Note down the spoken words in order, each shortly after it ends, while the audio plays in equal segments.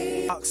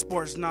Fox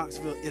Sports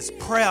Knoxville is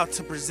proud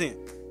to present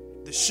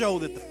the show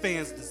that the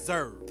fans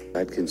deserve.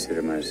 I'd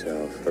consider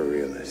myself a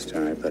realist,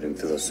 all right, but in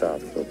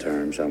philosophical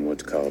terms, I'm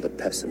what's called a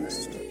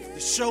pessimist. The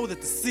show that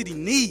the city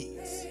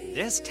needs.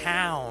 This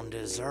town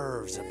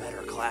deserves a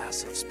better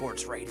class of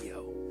sports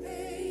radio,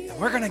 and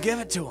we're going to give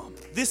it to them.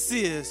 This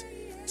is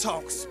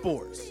Talk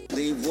Sports.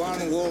 Leave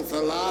one wolf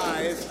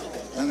alive,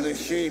 and the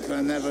sheep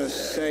are never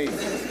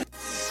safe.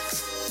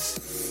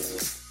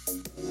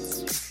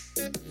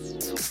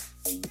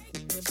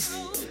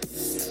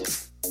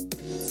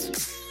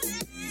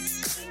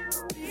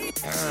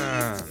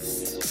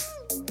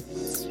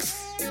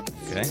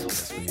 Okay,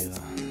 guess we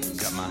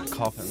got my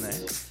cough in there.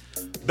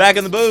 Back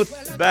in the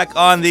booth, back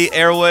on the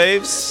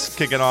airwaves,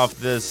 kicking off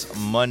this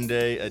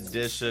Monday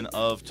edition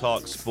of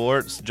Talk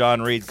Sports.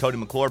 John Reed, Cody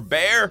McClure,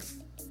 Bear,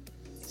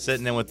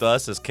 sitting in with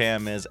us as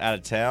Cam is out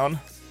of town.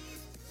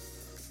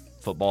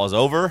 Football is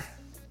over.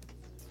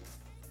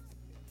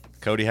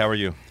 Cody, how are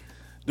you?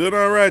 Doing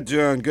all right,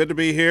 John. Good to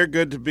be here.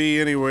 Good to be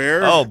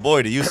anywhere. Oh,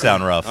 boy, do you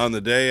sound rough. On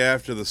the day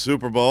after the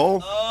Super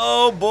Bowl.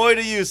 Oh, boy,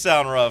 do you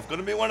sound rough. Going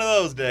to be one of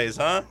those days,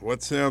 huh?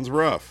 What sounds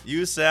rough?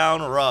 You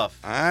sound rough.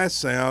 I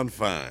sound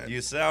fine.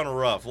 You sound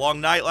rough. Long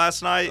night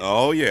last night?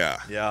 Oh, yeah.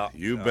 Yeah.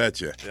 You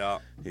betcha. Yeah.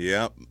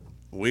 Yep.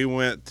 We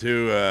went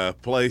to a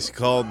place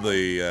called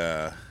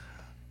the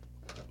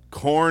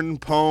Corn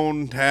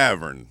Pone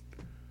Tavern.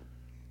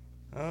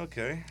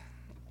 Okay.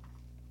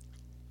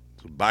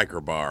 It's a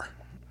biker bar.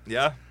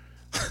 Yeah?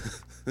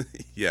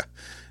 Yeah.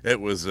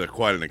 It was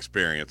quite an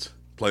experience.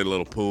 Played a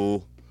little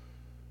pool.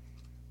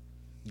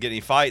 Get any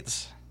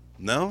fights?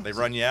 No. They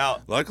run you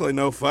out. Luckily,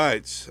 no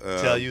fights.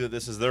 Tell you that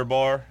this is their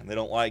bar and they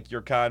don't like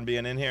your kind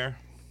being in here?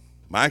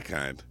 My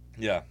kind.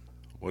 Yeah.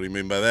 What do you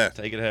mean by that?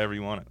 Take it however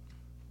you want it.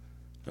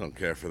 I don't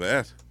care for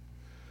that.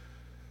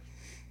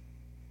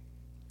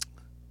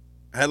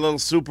 Had a little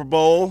Super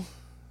Bowl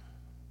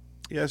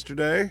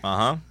yesterday.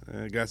 Uh-huh.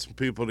 Got some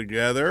people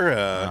together.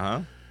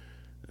 Uh-huh.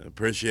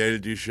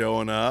 Appreciated you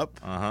showing up,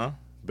 Uh-huh.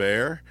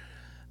 Bear,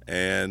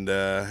 and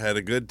had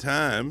a good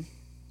time.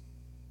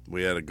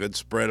 We had a good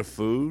spread of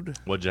food.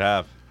 What'd you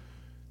have?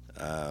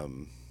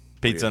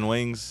 Pizza and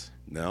wings?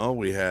 No,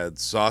 we had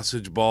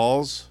sausage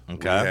balls.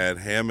 Okay. We had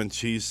ham and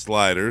cheese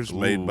sliders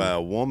made by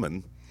a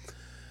woman.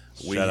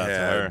 Shout out to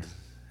her.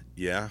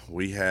 Yeah,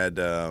 we had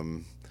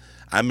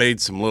I made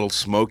some little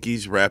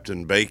smokies wrapped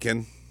in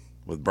bacon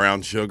with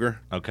brown sugar.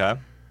 Okay.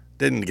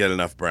 Didn't get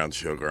enough brown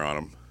sugar on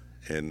them,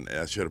 and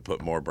I should have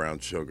put more brown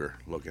sugar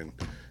looking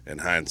in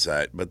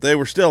hindsight. But they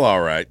were still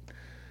all right.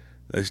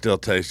 They still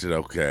tasted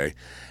okay.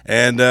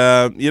 And,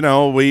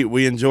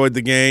 we enjoyed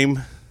the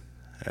game.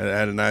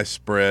 Had a nice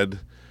spread.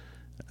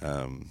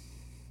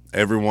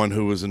 Everyone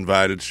who was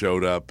invited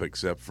showed up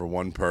except for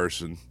one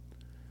person.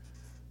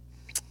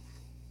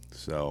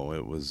 So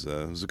it was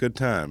a good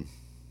time.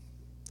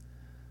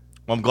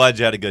 Well, I'm glad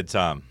you had a good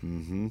time.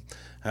 Mm-hmm.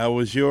 How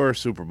was your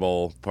Super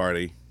Bowl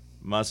party?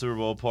 My Super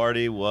Bowl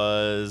party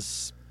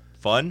was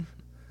fun.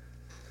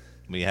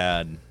 We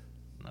had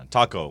a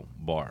taco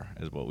bar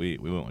is what we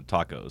went with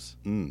tacos.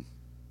 Mm.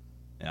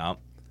 Yeah.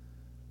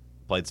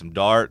 Played some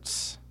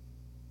darts.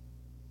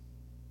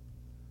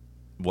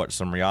 Watched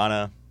some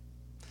Rihanna. A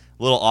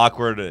little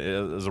awkward.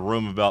 It was a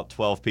room of about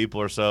 12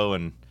 people or so,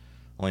 and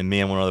only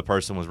me and one other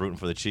person was rooting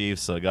for the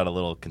Chiefs, so it got a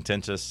little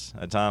contentious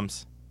at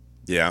times.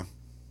 Yeah.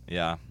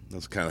 Yeah.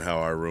 That's kind of how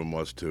our room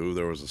was, too.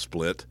 There was a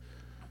split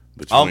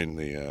between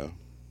I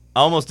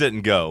almost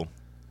didn't go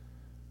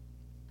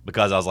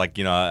because I was like,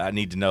 I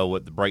need to know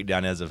what the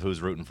breakdown is of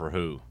who's rooting for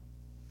who.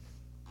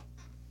 I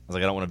was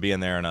like, I don't want to be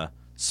in there in a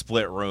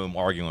split room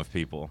arguing with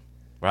people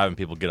or having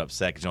people get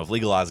upset. Because, if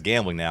legalized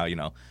gambling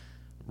now,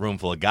 room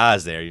full of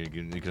guys there, you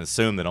can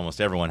assume that almost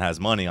everyone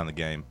has money on the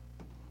game.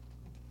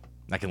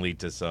 That can lead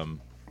to some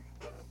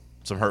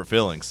hurt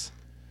feelings.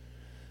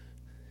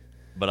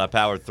 But I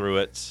powered through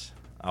it.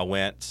 I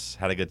went,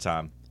 had a good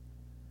time.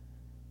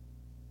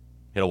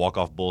 Hit a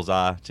walk-off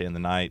bullseye to end the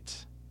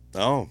night.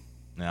 Oh.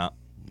 Yeah.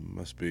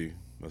 Must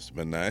have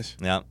been nice.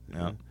 Yeah.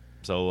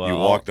 So you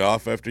walked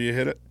off after you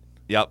hit it?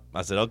 Yep.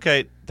 I said,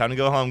 okay, time to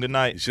go home. Good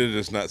night. You should have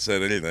just not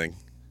said anything.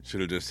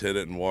 Should have just hit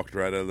it and walked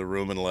right out of the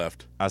room and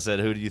left. I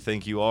said, who do you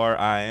think you are?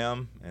 I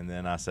am. And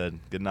then I said,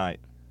 good night.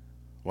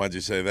 Why'd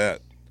you say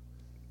that?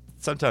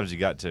 Sometimes you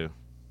got to.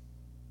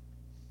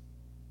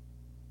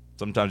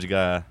 Sometimes you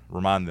got to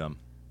remind them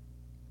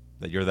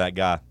that you're that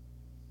guy.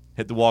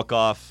 Hit the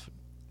walk-off,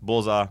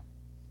 bullseye,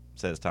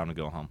 said it's time to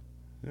go home.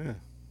 Yeah.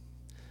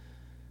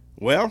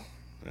 Well,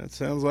 that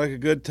sounds like a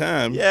good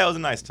time. Yeah, it was a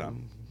nice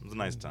time.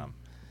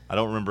 I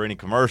don't remember any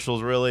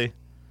commercials, really.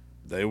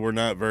 They were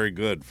not very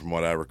good, from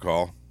what I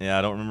recall. Yeah,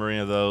 I don't remember any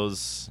of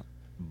those.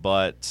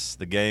 But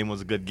the game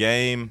was a good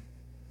game.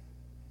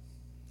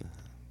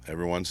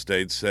 Everyone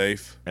stayed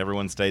safe.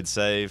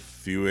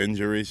 Few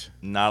injuries.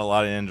 Not a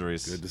lot of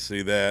injuries. Good to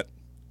see that.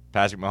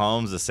 Patrick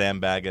Mahomes, a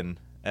sandbagging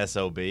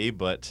SOB,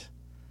 but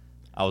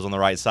I was on the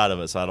right side of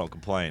it, so I don't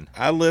complain.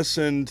 I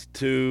listened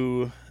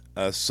to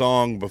a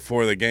song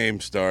before the game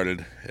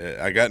started.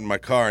 I got in my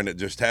car, and it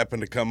just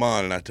happened to come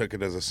on, and I took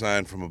it as a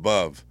sign from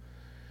above.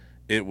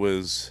 It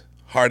was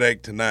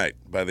Heartache Tonight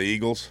by the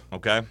Eagles.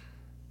 Okay.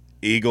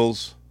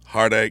 Eagles,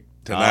 Heartache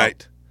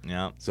Tonight.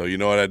 Yeah. So you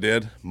know what I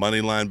did? Money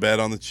line bet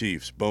on the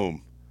Chiefs.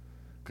 Boom.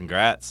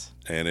 Congrats.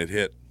 And it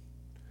hit.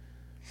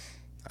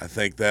 I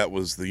think that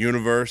was the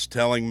universe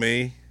telling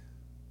me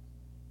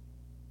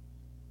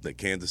that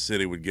Kansas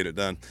City would get it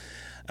done.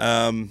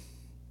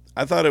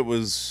 I thought it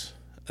was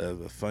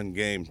a fun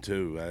game,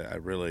 too. I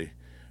really,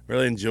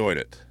 really enjoyed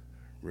it.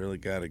 Really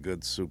got a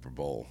good Super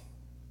Bowl.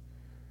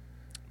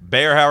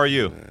 Bear, how are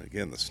you?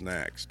 Again, the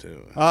snacks,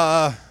 too. Good.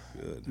 I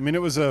mean,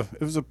 it was a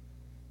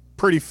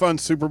pretty fun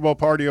Super Bowl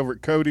party over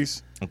at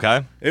Cody's.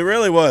 Okay. It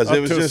really was. Up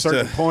It was to just a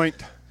certain point.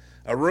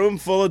 a room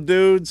full of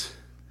dudes.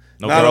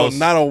 No girls.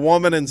 Not a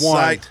woman in One.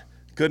 sight.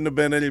 Couldn't have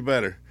been any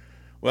better.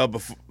 Well,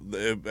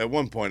 at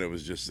one point it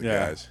was just the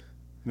guys,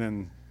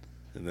 And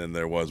and then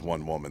there was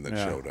one woman that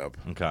Yeah. showed up.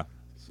 Okay.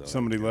 So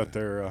somebody let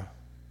their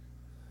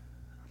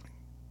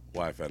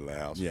wife out of the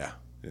house. Yeah.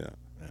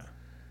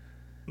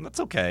 That's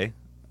okay.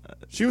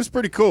 She was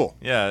pretty cool.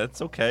 Yeah,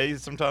 it's okay.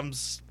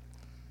 Sometimes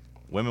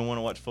women want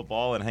to watch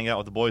football and hang out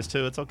with the boys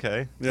too. It's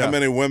okay. Yeah. How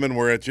many women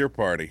were at your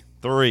party?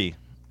 3.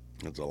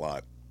 That's a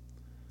lot.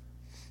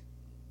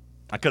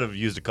 I could have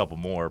used a couple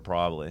more,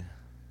 probably.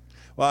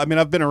 Well, I mean,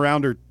 I've been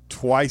around her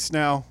twice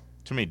now.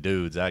 Too many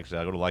dudes, actually.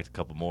 I would have liked a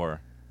couple more.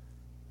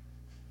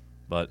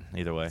 But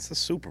either way. It's a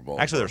Super Bowl.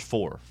 Actually, there's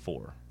four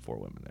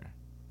women there.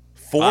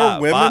 Four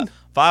women?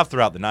 Five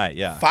throughout the night,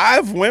 yeah.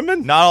 5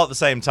 women? Not all at the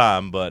same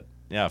time, but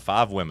yeah,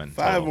 5 women.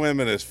 5 total.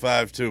 women is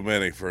 5 too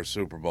many for a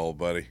Super Bowl,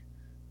 buddy.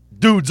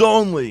 Dudes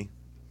only.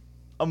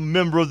 I'm a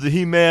member of the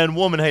He-Man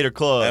Woman Hater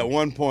Club. At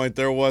one point,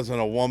 there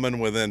wasn't a woman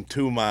within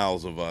 2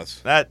 miles of us.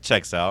 That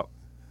checks out.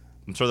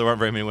 I'm sure there weren't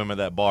very many women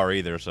at that bar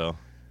either, so.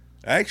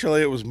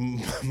 Actually, it was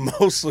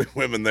mostly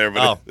women there,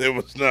 but Oh. it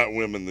was not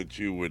women that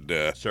you would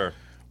Sure.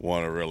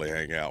 want to really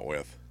hang out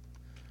with.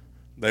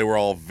 They were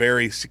all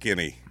very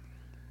skinny.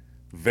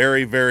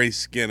 Very, very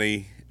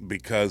skinny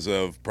because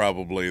of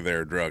probably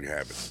their drug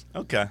habits.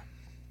 Okay.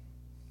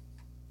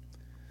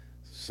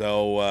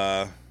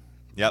 So,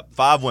 Yep,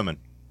 5 women.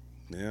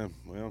 yeah,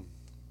 well,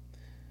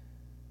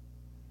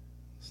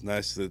 it's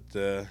nice that,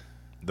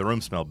 The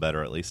room smelled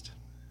better, at least.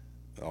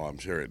 oh, I'm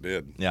sure it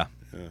did. Yeah.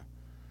 Yeah.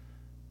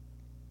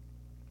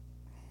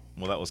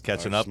 Well, that was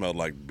catching It up. smelled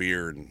like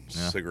beer and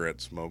Yeah. cigarette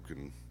smoke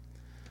and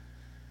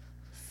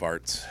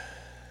farts.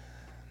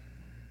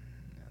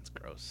 That's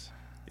gross.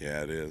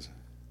 Yeah, it is.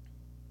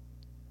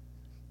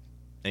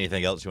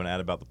 Anything else you want to add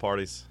about the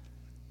parties?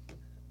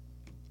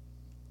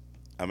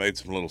 I made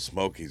some little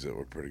smokies that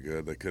were pretty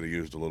good. They could have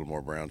used a little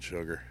more brown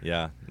sugar.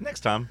 Yeah.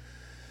 Next time.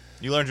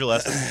 You learned your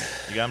lesson.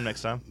 You got them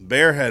next time.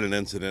 Bear had an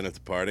incident at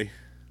the party.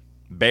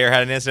 Bear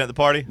had an incident at the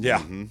party?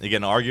 Yeah. You get in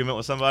an argument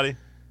with somebody?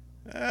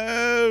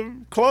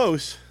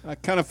 Close. I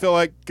kind of feel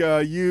like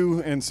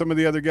you and some of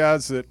the other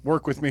guys that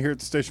work with me here at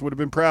the station would have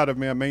been proud of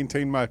me. I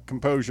maintained my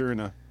composure in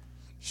a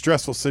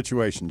stressful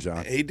situation,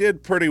 John. He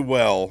did pretty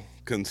well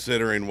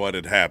considering what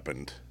had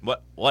happened.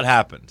 What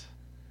happened?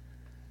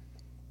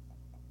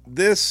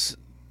 This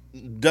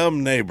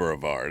dumb neighbor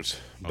of ours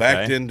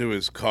backed Okay. into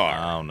his car.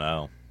 Oh,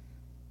 no.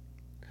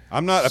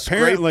 I'm not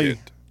Scraped apparently.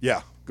 it.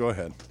 Yeah, go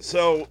ahead.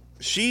 So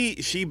she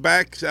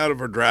backs out of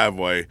her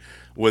driveway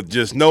with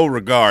just no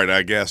regard,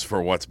 I guess,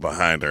 for what's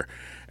behind her.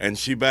 And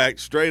she backed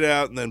straight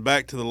out and then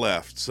back to the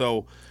left.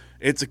 So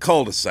it's a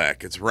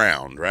cul-de-sac. It's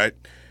round, right?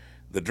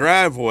 The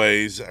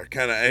driveways are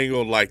kind of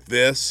angled like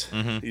this.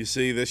 Mm-hmm. You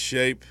see this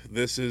shape?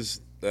 This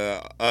is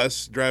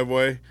us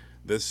driveway.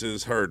 This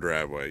is her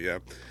driveway, yeah.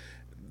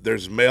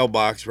 There's a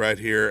mailbox right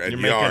here and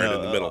You're yard making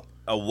in the middle.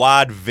 a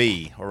wide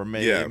V, or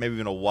maybe Yeah. maybe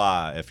even a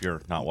Y if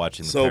you're not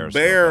watching the So Periscope.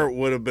 Bear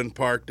would have been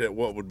parked at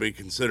what would be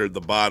considered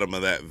the bottom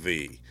of that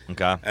V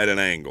Okay. at an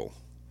angle.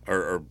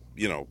 Or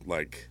you know,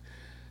 like...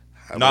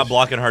 I Not wish-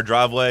 blocking her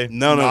driveway?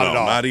 No, Not at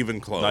all. not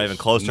even close. Not even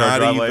close to her Not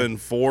driveway? even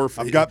 4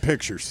 feet. I've got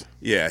pictures.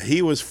 Yeah,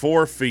 he was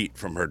 4 feet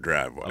from her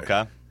driveway.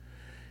 Okay.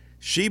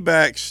 She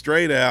backs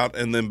straight out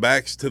and then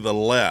backs to the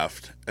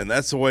left, and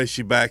that's the way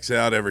she backs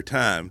out every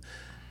time.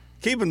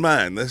 Keep in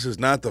mind, this is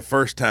not the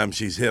first time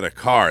she's hit a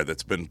car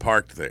that's been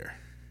parked there.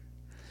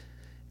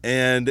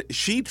 And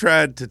she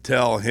tried to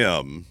tell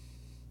him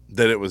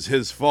that it was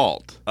his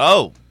fault.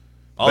 Oh.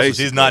 Also, she's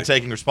Basically. not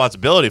taking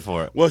responsibility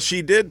for it. Well,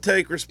 she did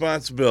take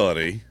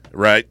responsibility,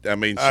 right? I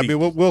mean,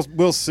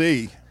 We'll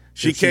see.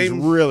 She If she's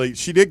came-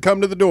 She did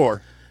come to the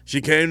door. she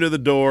came to the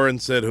door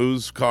and said,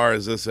 "Whose car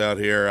is this out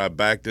here?" I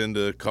backed into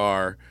the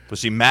car. Was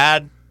she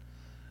mad?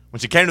 When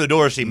she came to the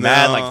door, was she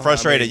mad, No, like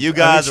frustrated I at mean, you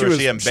guys, I or think was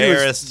she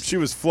embarrassed? She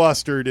was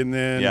flustered, and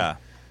then Yeah.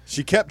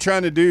 she kept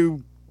trying to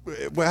do.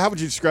 Well, how would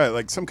you describe it?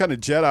 Like some kind of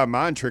Jedi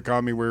mind trick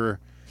on me, where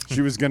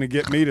she was going to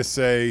get me to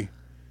say,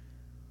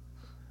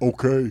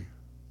 "Okay,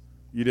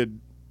 you did."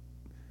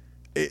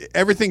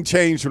 Everything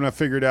changed when I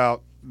figured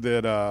out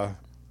that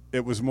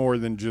it was more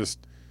than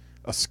just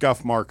a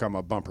scuff mark on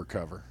my bumper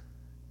cover.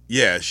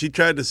 Yeah, she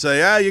tried to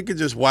say, you could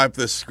just wipe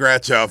this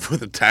scratch off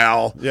with a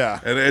towel. Yeah.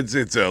 And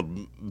it's a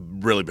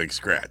really big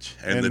scratch.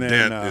 And, And the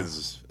then, dent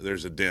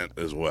there's a dent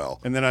as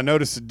well. And then I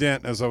noticed a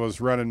dent as I was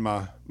running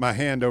my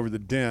hand over the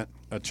dent,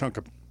 a chunk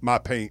of my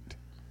paint.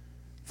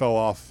 fell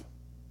off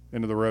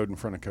into the road in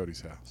front of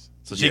Cody's house.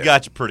 So she Yeah.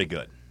 got you pretty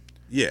good.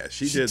 Yeah,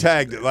 she She did.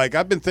 tagged it. Like,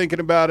 I've been thinking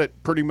about it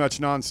pretty much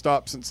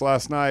nonstop since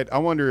last night. I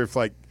wonder if,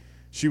 like,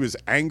 she was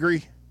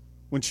angry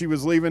when she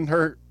was leaving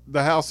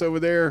the house over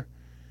there.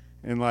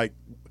 And, like,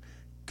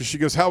 because she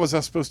goes, how was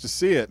I supposed to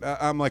see it?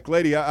 I'm like,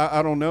 lady,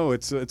 I don't know.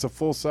 It's a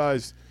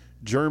full-size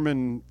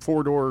German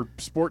 4-door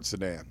sports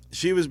sedan.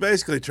 She was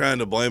basically trying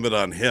to blame it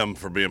on him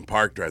for being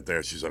parked right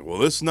there. She's like, well,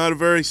 this is not a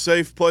very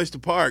safe place to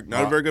park.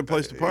 Not a very good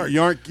place to park.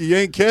 You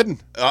ain't kidding.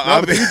 I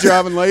Not with mean- you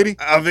driving, lady.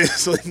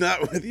 Obviously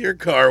not with your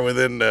car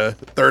within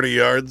 30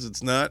 yards.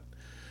 It's not.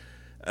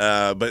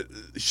 But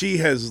she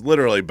has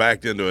literally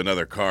backed into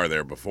another car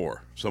there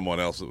before, someone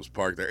else that was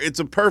parked there. It's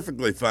a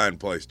perfectly fine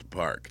place to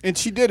park. And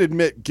she did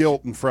admit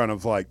guilt in front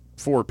of, like,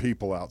 4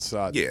 people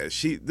outside. Yeah,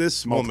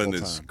 this Multiple woman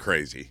is times.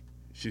 crazy.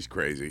 She's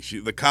crazy.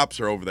 The cops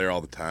are over there all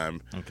the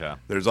time. Okay.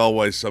 There's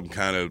always some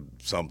kind of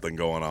something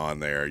going on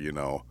there, you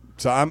know.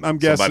 So I'm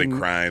guessing. Somebody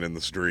crying in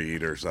the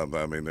street or something.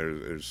 I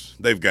mean,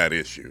 they've got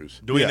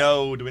issues. Do we Yeah.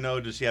 know? Do we know?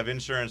 Does she have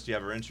insurance? Do you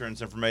have her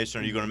insurance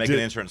information? Are you going to make an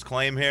insurance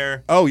claim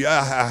here? Oh, yeah,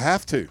 I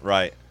have to.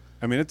 Right.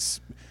 I mean, it's,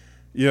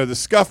 the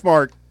scuff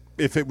mark,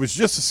 if it was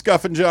just a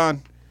scuffing,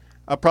 John,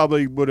 I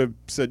probably would have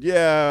said,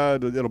 yeah,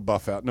 it'll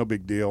buff out. No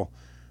big deal.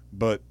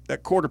 But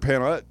that quarter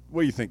panel,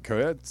 what do you think,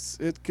 Cody?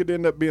 It could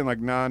end up being like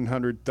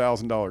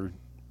 $900,000.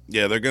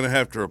 Yeah, they're going to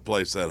have to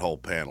replace that whole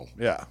panel.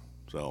 Yeah.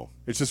 So,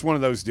 It's just one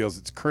of those deals.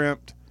 It's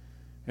crimped,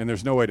 and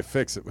there's no way to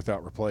fix it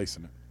without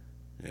replacing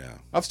it. yeah,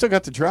 I've still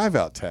got the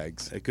drive-out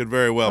tags. it could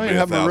very well I be don't even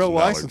have my real $1,000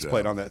 license job.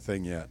 plate on that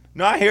thing yet.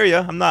 No, I hear you.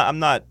 I'm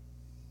not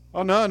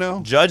Oh,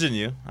 no. judging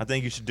you. I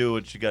think you should do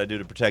what you got to do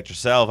to protect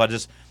yourself.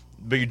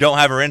 But you don't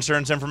have her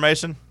insurance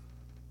information.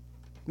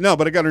 No,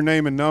 but I got her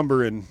name and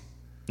number, and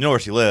You know where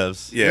she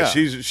lives. Yeah,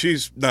 Yeah.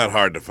 she's not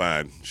hard to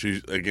find.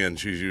 She's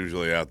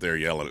usually out there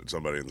yelling at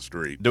somebody in the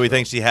street. Do we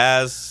think she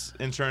has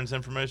insurance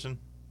information?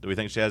 Do we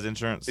think she has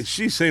insurance?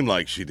 She seemed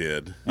like she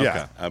did. yeah.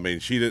 Okay. I mean,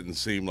 she didn't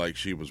seem like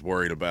she was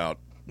worried about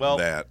Well,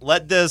 that.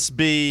 let this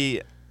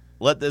be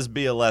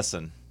a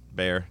lesson,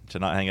 Bear, to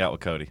not hang out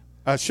with Cody.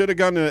 I should have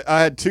gone to.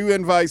 I had 2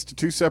 invites to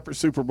 2 separate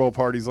Super Bowl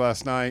parties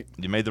last night.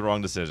 You made the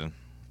wrong decision.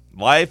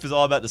 Life is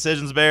all about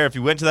decisions, Bear. If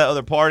you went to that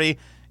other party,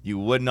 you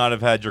would not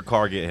have had your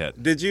car get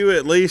hit. Did you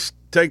at least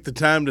take the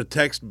time to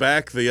text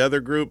back the other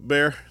group,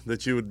 Bear,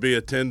 that you would be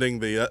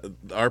attending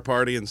our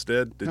party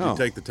instead? Did No. you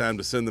take the time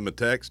to send them a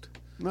text?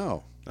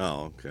 No.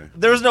 Oh, okay.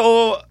 There's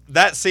no.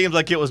 That seems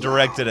like it was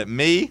directed at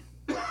me.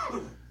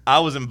 I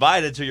was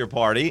invited to your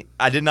party.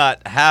 I did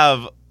not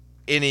have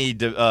any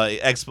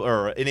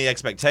any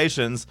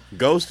expectations.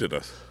 Ghosted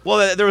us.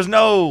 Well, there was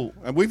no.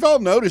 And we've all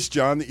noticed,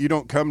 John, that you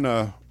don't come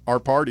to our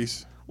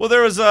parties. Well,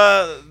 there was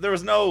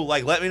no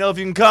like, let me know if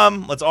you can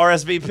come. Let's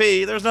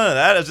RSVP. There's none of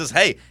that. It's just,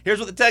 hey, here's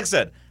what the text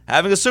said: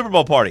 having a Super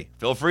Bowl party.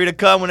 Feel free to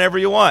come whenever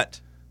you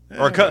want,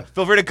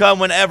 feel free to come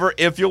whenever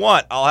if you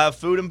want. I'll have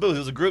food and booze. It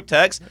was a group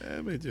text.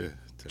 I mean,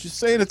 Just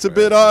saying, it's a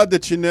bit odd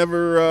that you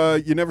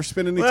never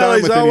spend any well, time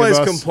he's with any always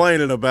of us.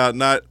 complaining about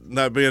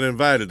not being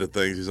invited to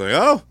things. He's like,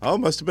 oh,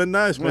 must have been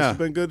nice. Must Yeah. have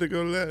been good to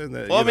go to that. And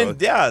that Well, I you know. mean,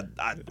 yeah,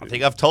 I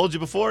think I've told you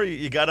before.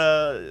 You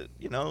gotta,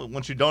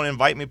 once you don't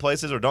invite me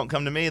places or don't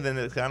come to me, then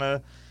it kind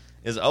of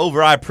is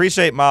over. I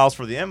appreciate Miles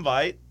for the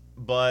invite,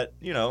 but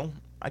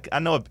I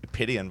know a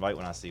pity invite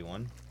when I see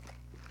one.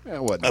 Yeah,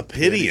 it wasn't A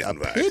pity A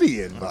invite.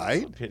 pity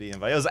invite. A pity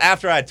invite. It was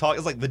after I talked. It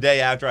was like the day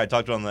after I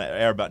talked to him on the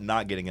air about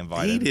not getting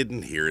invited. He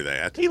didn't hear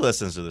that. He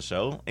listens to the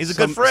show. He's a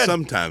good friend.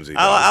 Sometimes he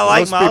does. I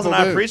like Most Miles people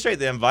and I do. appreciate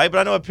the invite, but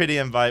I know a pity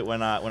invite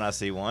when I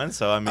see one.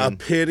 So I mean, A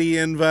pity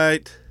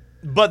invite.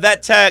 but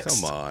that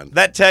text, Come on.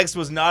 that text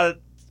was not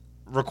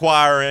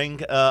requiring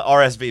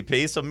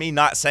RSVP. So me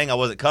not saying I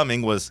wasn't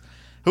coming was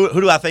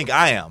who do I think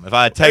I am? If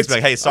I text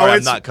like, hey, sorry,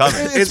 I'm not coming.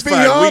 It's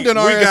fine. beyond an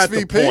we got the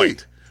RSVP.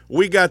 point.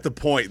 We got the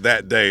point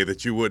that day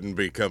that you wouldn't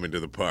be coming to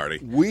the party.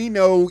 We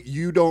know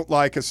you don't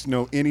like us to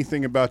know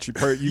anything about you.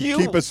 You You-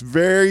 keep us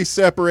very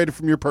separated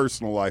from your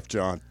personal life,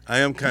 John. I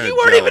am kind of You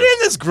weren't even in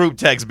this group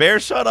text, Bear.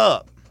 Shut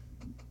up.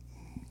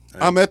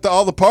 I'm at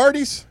all the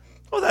parties.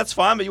 Well, that's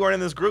fine, but you weren't in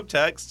this group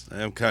text.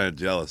 I am kind of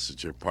jealous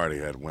that your party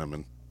had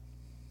women.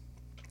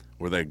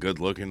 Were they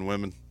good-looking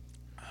women?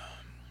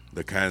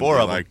 The kind 4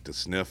 you of 'em. like to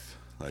sniff?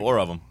 Like, 4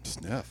 of them.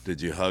 Sniff. Did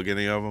you hug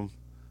any of them?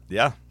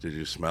 Yeah, Did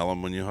you smell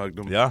them when you hugged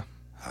them? yeah.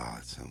 Oh,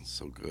 it sounds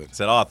so good.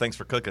 Said, oh, thanks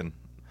for cooking.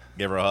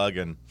 Gave her a hug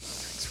and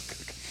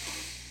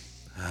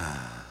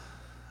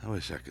I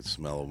wish I could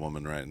smell a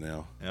woman right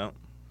now. yeah.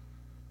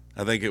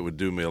 I think it would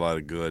do me a lot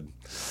of good.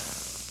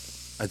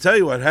 I tell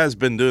you what has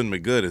been doing me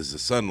good is the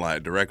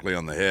sunlight directly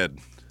on the head.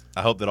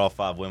 I hope that all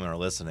 5 women are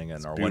listening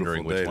and are beautiful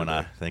wondering which day one I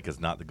today. think is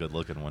not the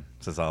good-looking one,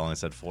 since I only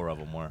said 4 of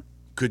them were.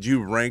 Could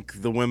you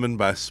rank the women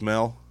by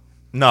smell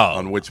No.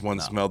 on which one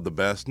smelled the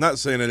best? Not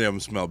saying any of them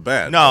smelled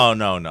bad. No,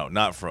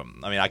 not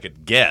from. I mean, I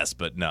could guess,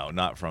 but no,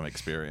 not from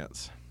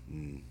experience.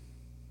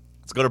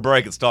 Let's go to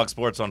break. It's Talk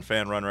Sports on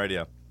Fan Run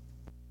Radio.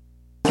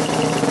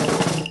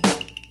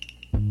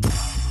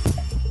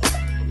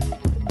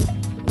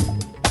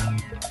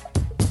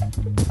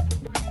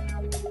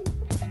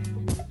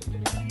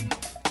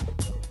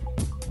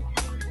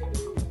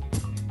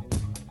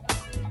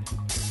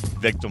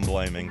 Victim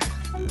blaming.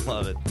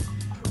 Love it.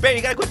 Man,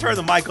 you gotta quit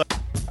turning the mic on.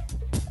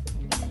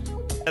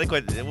 Gotta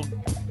quit.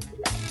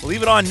 We'll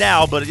leave it on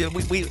now, but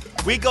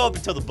we go up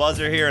until the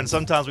buzzer here, and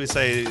sometimes we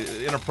say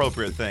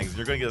inappropriate things, and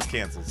you're gonna get us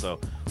canceled. So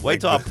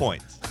wait till I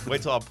point.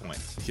 Wait till I point.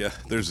 Yeah,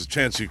 there's a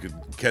chance you could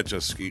catch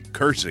us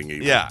cursing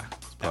even. Yeah.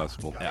 It's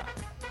possible. Yeah.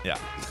 Yeah.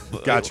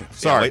 Gotcha.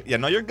 Sorry.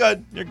 No, you're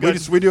good. You're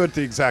good. We do it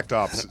the exact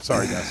opposite.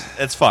 Sorry, guys.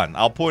 It's fun.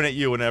 I'll point at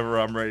you whenever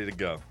I'm ready to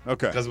go.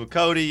 Okay. Because with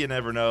Cody, you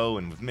never know,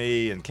 and with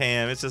me and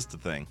Cam, it's just a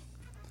thing.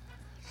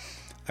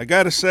 I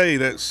got to say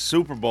that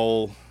Super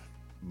Bowl,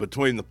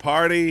 between the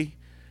party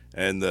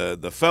and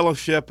the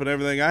fellowship and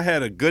everything, I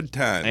had a good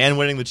time. And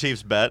winning the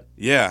Chiefs bet.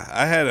 Yeah,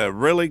 I had a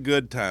really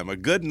good time, a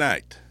good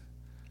night.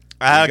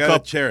 I You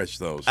got to cherish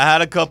those. I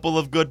had a couple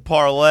of good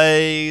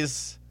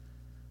parlays.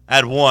 I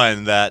had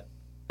one that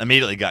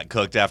immediately got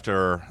cooked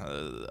after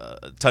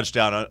a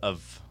touchdown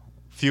of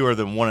fewer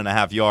than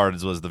 1.5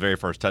 yards was the very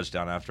first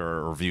touchdown after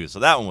a review. So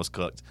that one was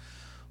cooked.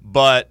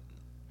 But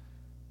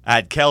I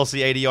had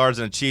Kelsey 80 yards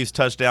and a Chiefs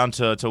touchdown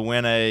to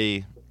win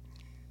a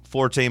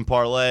 4-team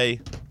parlay.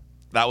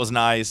 That was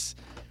nice.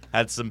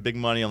 Had some big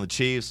money on the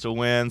Chiefs to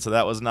win, so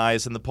that was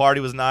nice. And the party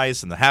was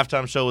nice, and the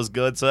halftime show was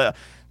good. So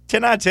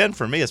 10 out of 10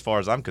 for me as far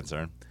as I'm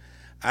concerned.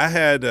 I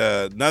had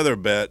another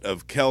bet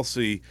of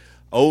Kelsey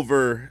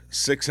over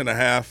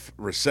 6.5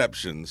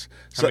 receptions.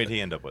 How many did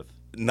he end up with?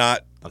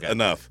 Not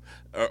enough.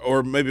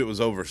 Or maybe it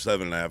was over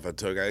 7.5 I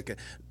took.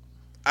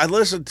 I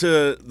listened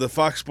to the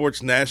Fox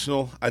Sports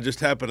National. I just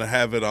happened to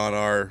have it on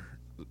our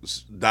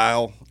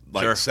dial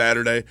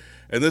Saturday.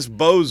 And this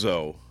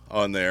bozo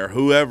on there,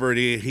 whoever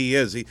he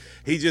is,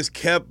 he just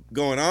kept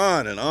going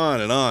on and on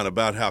and on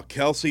about how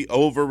Kelsey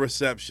over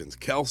receptions.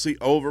 Kelsey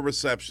over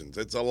receptions.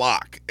 It's a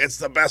lock. It's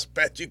the best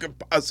bet you could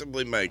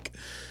possibly make.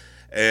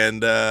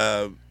 And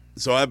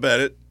so I bet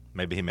it.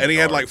 Maybe he made And he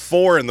had like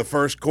 4 in the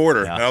first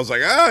quarter. Yeah. And I was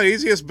like,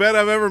 easiest bet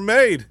I've ever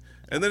made.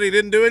 And then he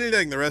didn't do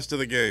anything the rest of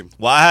the game.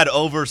 Well, I had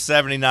over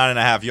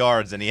 79.5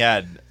 yards, and he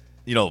had,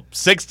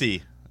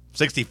 60,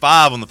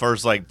 65 on the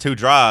first, 2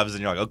 drives,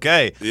 and you're like,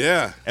 okay.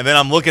 Yeah. And then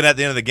I'm looking at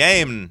the end of the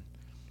game, and,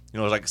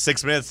 there's like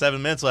 7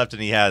 minutes left,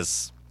 and he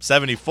has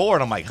 74,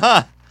 and I'm like,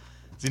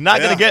 is he not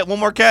going to get one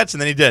more catch?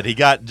 And then he did. He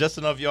got just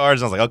enough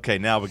yards, and I was like, okay,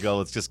 now we go.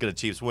 Let's just get a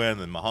Chiefs win.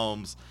 And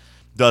Mahomes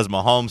does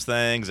Mahomes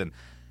things. And,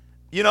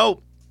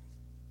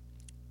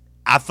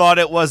 I thought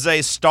it was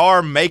a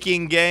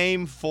star-making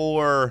game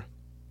for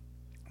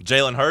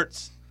Jalen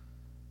Hurts.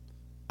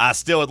 I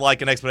still would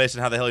like an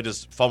explanation how the hell he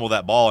just fumbled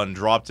that ball and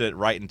dropped it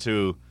right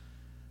into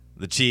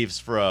the Chiefs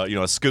for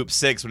a scoop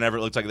 6 whenever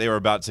it looked like they were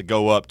about to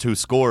go up 2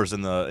 scores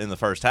in the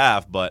first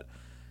half. But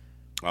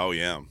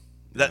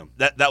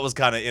that was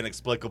kind of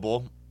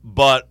inexplicable.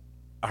 But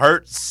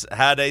Hurts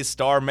had a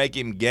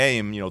star-making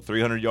game.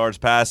 300 yards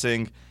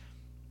passing,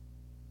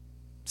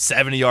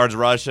 70 yards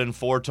rushing,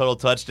 4 total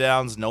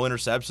touchdowns, no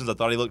interceptions. I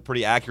thought he looked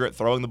pretty accurate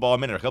throwing the ball. I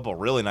mean, a couple of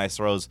really nice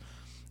throws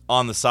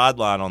on the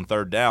sideline on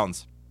third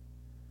downs.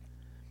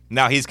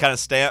 Now he's kind of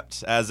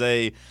stamped as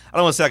I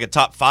don't want to say like a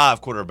top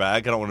 5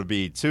 quarterback. I don't want to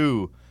be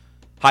too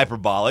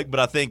hyperbolic, but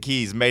I think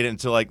he's made it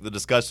into the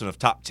discussion of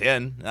top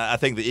 10. I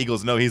think the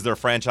Eagles know he's their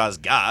franchise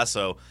guy,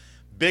 so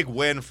big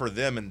win for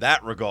them in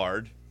that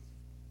regard.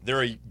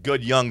 They're a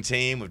good young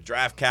team with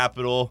draft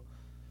capital,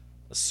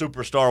 a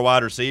superstar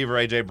wide receiver.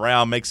 A.J.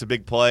 Brown makes a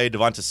big play.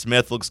 Devonta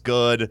Smith looks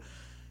good.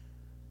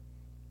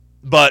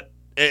 But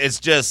it's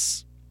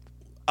just,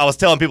 I was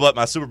telling people at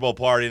my Super Bowl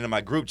party and in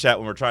my group chat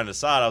when we were trying to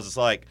decide, I was just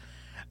like,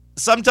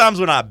 sometimes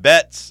when I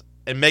bet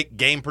and make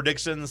game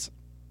predictions,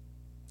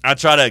 I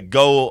try to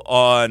go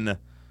on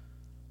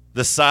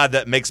the side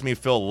that makes me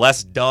feel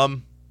less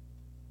dumb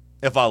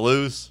if I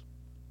lose.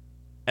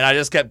 And I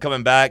just kept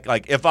coming back.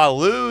 If I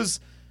lose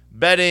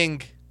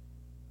betting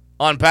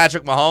on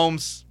Patrick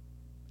Mahomes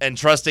and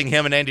trusting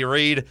him and Andy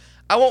Reid,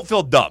 I won't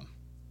feel dumb.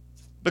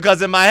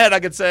 Because in my head, I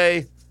could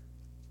say,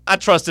 I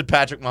trusted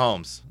Patrick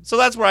Mahomes. So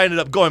that's where I ended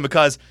up going,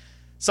 because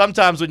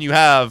sometimes when you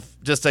have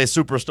just a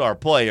superstar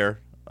player,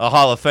 a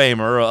Hall of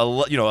Famer,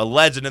 a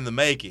legend in the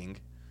making,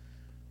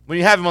 when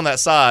you have him on that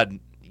side,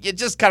 you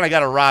just kind of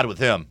got to ride with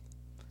him.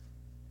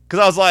 Because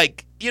I was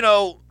like,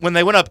 when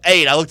they went up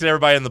 8, I looked at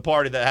everybody in the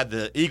party that had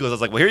the Eagles. I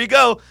was like, well, here you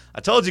go.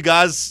 I told you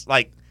guys,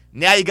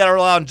 now you got to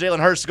rely on Jalen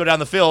Hurts to go down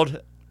the field.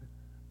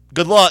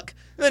 Good luck.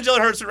 And then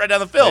Jalen Hurts went right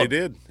down the field. He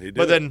did.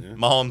 But then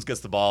Mahomes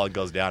gets the ball and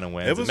goes down and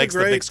wins. It makes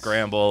the big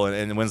scramble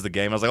and wins the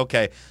game. I was like,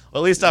 okay,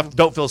 well, at least I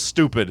don't feel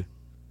stupid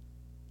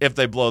if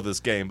they blow this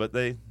game. But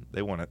they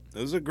won it.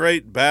 It was a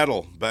great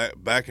battle,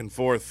 back and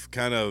forth,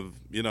 kind of,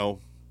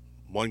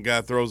 one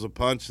guy throws a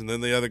punch and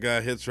then the other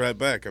guy hits right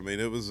back. I mean,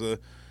 it was a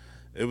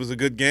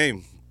good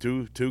game.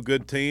 Two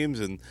good teams.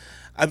 And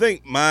I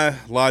think my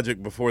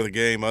logic before the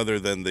game, other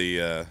than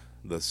the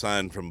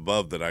sign from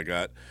above that I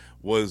got,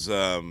 was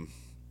I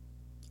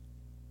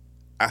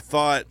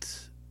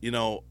thought,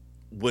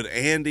 would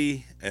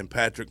Andy and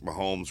Patrick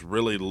Mahomes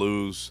really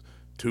lose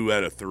 2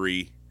 out of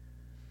 3?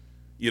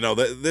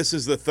 This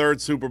is the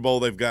 3rd Super Bowl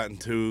they've gotten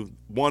to.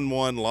 Won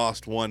 1,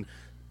 lost 1.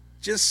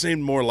 Just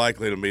seemed more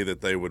likely to me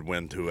that they would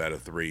win 2 out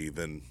of 3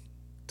 than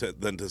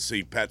than to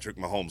see Patrick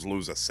Mahomes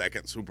lose a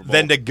second Super Bowl.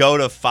 Then to go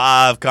to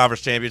 5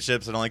 conference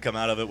championships and only come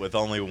out of it with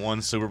only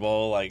 1 Super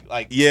Bowl,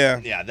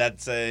 yeah,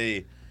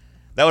 that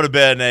would have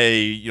been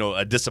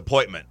a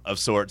disappointment of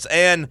sorts.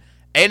 And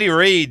Andy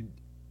Reid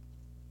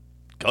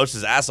coached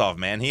his ass off,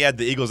 man. He had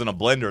the Eagles in a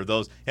blender.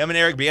 Him and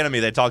Eric Bieniemy,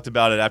 they talked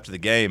about it after the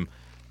game.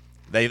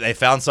 They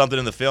found something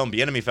in the film.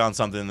 Bieniemy found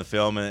something in the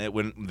film, and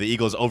when the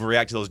Eagles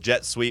overreact to those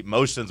jet sweep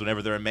motions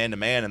whenever they're in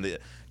man-to-man, and the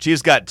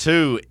Chiefs got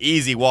 2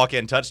 easy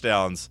walk-in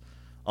touchdowns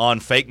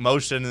on fake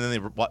motion, and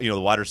then the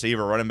wide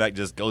receiver, running back,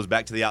 just goes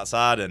back to the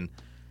outside and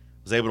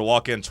was able to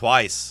walk in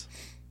twice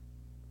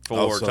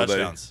for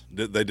touchdowns.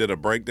 They did a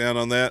breakdown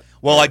on that?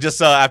 Well,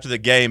 just after the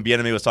game,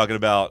 Bieniemy was talking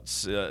about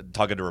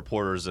talking to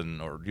reporters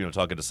or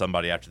talking to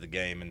somebody after the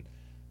game, and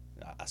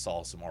I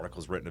saw some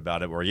articles written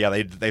about it where,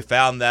 they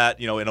found that,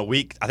 in a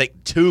week, I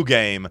think 2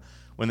 game,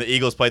 when the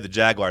Eagles played the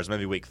Jaguars,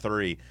 maybe week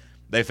 3,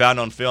 they found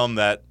on film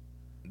that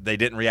they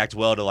didn't react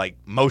well to,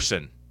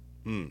 motion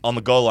on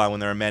the goal line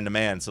when they're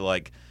man-to-man. So,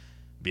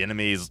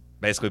 Bieniemy's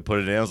basically put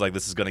it in. It was like,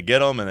 this is going to get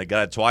them, and they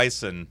got it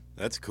twice. And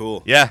that's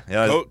cool. Yeah.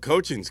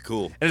 Coaching's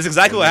cool. And it's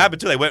exactly what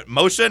happened, too. They went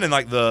motion, and,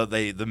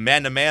 the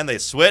man-to-man, they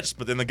switched,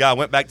 but then the guy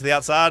went back to the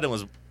outside and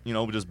was,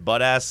 just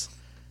butt-ass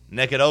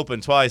naked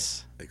open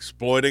twice.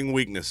 Exploiting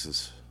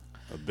weaknesses,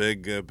 a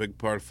big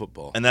part of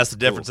football. And that's the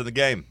difference in the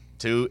game.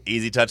 2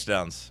 easy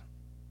touchdowns.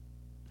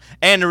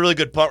 And a really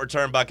good punt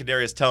return by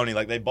Kadarius Toney.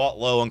 They bought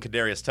low on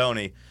Kadarius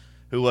Toney,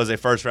 who was a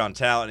first-round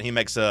talent, and he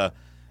makes a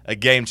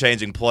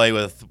game-changing play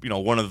with,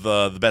 one of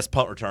the best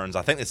punt returns.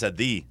 I think they said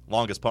the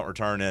longest punt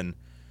return in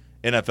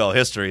NFL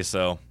history.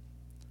 So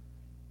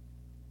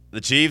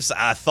the Chiefs,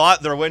 I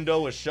thought their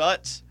window was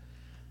shut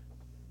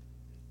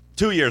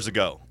 2 years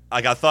ago.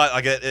 I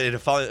thought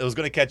it was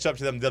going to catch up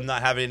to them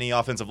not having any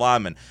offensive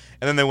linemen.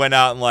 And then they went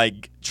out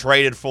and,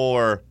 traded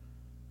for,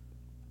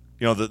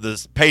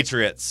 the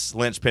Patriots,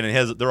 linchpin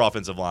in their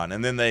offensive line.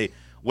 And then they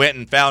went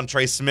and found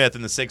Trey Smith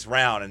in the 6th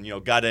round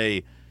and, got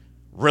a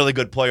really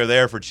good player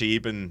there for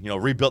cheap and,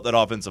 rebuilt that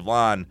offensive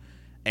line.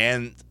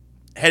 And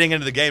heading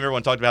into the game,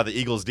 everyone talked about how the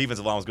Eagles'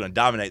 defensive line was going to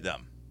dominate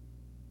them.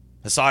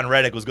 Hassan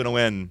Reddick was going to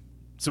win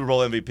Super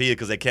Bowl MVP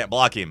because they can't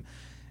block him.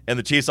 And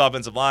the Chiefs'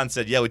 offensive line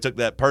said, we took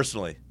that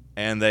personally.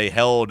 And they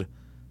held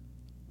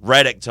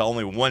Reddick to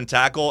only 1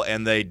 tackle,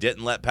 and they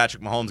didn't let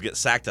Patrick Mahomes get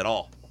sacked at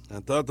all. I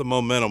thought the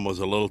momentum was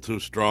a little too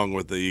strong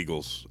with the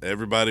Eagles.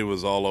 Everybody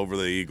was all over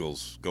the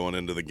Eagles going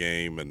into the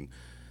game. And,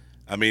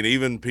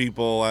 even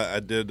people, I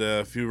did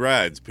a few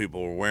rides,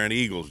 people were wearing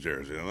Eagles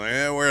jerseys. I'm like,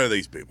 where are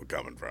these people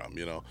coming from,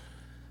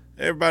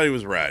 Everybody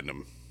was riding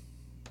them.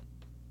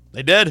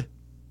 They did.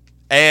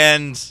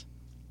 And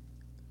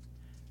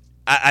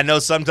I know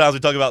sometimes we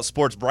talk about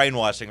sports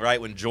brainwashing,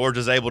 right? When George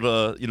is able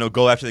to,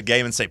 go after the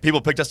game and say, people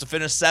picked us to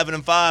finish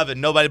 7-5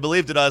 and nobody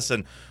believed in us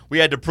and we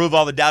had to prove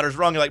all the doubters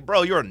wrong. You're like,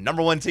 bro, you're a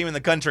number 1 team in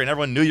the country and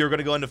everyone knew you were going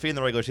to go undefeated in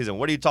the regular season.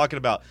 What are you talking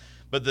about?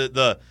 But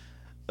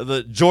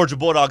the Georgia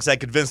Bulldogs had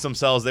convinced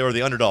themselves they were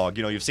the underdog.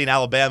 You've seen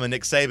Alabama and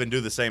Nick Saban do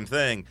the same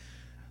thing.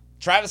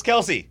 Travis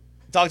Kelce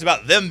talked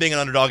about them being an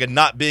underdog and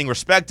not being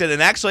respected.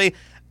 And actually,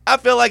 I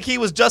feel like he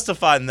was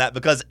justified in that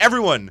because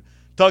everyone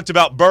talked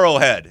about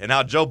Burrowhead and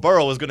how Joe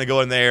Burrow was going to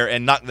go in there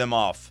and knock them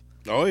off.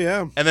 Oh,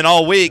 yeah. And then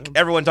all week,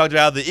 everyone talked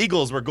about how the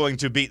Eagles were going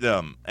to beat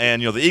them.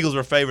 And, the Eagles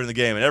were favored in the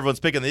game. And everyone's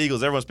picking the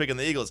Eagles.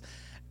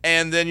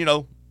 And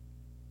then,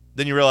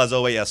 then you realize,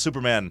 oh, wait, yeah,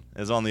 Superman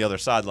is on the other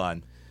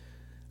sideline.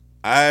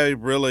 I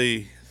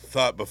really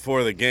thought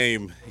before the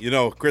game,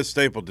 Chris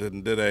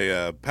Stapleton did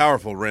a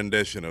powerful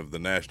rendition of the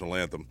national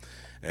anthem.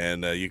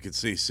 And you could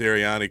see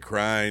Sirianni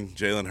crying.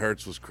 Jalen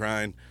Hurts was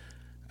crying.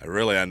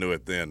 I knew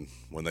it then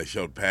when they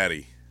showed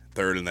Patty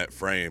third in that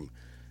frame.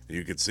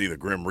 You could see the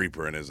Grim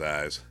Reaper in his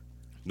eyes.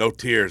 No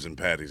tears in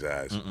Patty's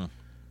eyes.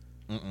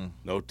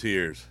 No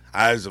tears.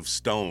 Eyes of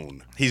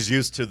stone. He's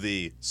used to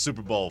the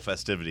Super Bowl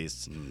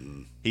festivities.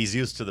 He's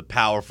used to the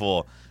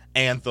powerful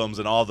anthems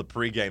and all the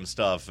pregame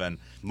stuff. And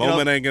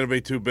Moment ain't going to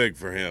be too big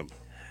for him.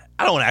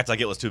 I don't want to act like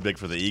it was too big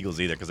for the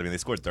Eagles either because, they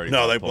scored 30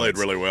 No, they points. played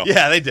really well.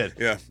 Yeah, they did.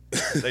 Yeah.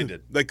 They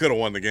did. They could have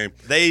won the game.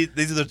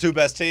 These are the 2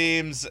 best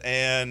teams,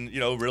 and,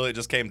 really it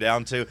just came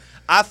down to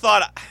 – I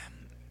thought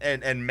 –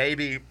 and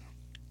maybe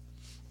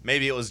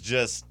it was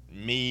just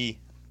me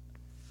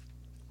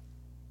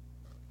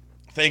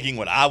thinking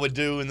what I would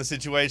do in the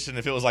situation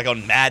if it was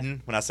on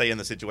Madden. When I say in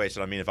the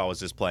situation, I mean if I was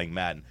just playing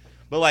Madden.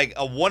 But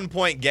a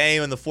 1-point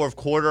game in the 4th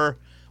quarter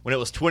when it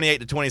was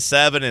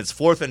 28-27 and it's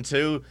 4th and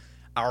 2,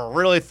 I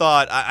really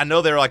thought – I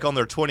know they were on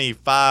their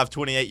 25,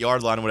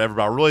 28-yard line or whatever,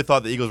 but I really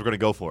thought the Eagles were going to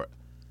go for it.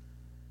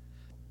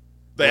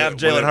 They have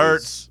Jalen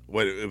Hurts.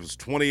 It was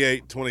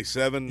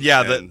 28-27?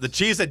 Yeah, the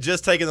Chiefs had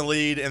just taken the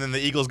lead, and then the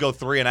Eagles go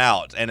 3 and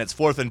out, and it's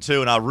 4th and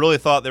 2, and I really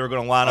thought they were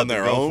going to line up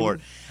and go for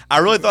it. I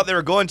really thought they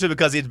were going to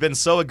because he'd been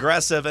so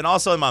aggressive, and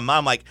also in my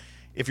mind,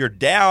 if you're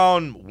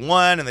down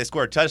 1 and they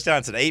score a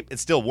touchdown,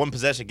 it's still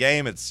 1-possession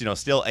game. It's,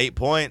 still 8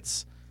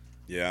 points.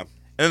 Yeah. And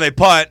then they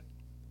punt,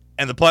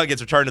 and the punt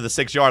gets returned to the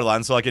 6-yard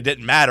line, so it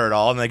didn't matter at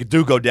all, and they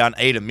do go down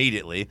 8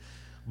 immediately.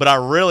 But I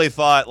really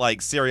thought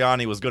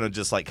Sirianni was going to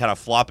just kind of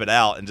flop it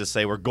out and just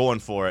say we're going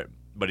for it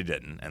but he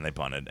didn't, and they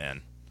punted, and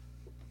it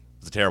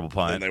was a terrible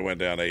punt. And they went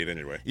down 8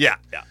 anyway. Yeah.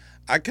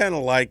 I kind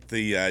of like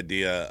the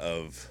idea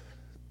of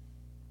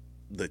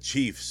the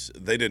Chiefs.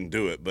 They didn't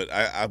do it, but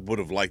I would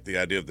have liked the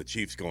idea of the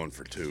Chiefs going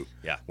for 2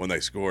 when they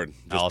scored.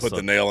 Just Also- put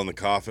the nail in the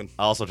coffin.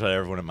 I also tell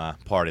everyone at my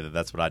party that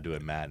that's what I do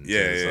at Madden.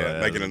 Yeah, too, yeah, so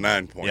make it a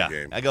 9-point yeah,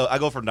 game. I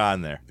go for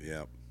 9 there.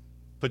 Yeah.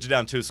 Put you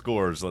down 2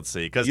 scores. Let's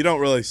see, because You don't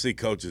really see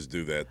coaches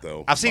do that,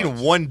 though. I've seen much.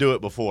 one do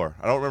it before.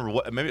 I don't remember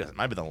what. Maybe it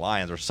might be the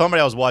Lions or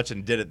somebody I was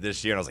watching did it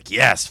this year, and I was like,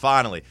 yes,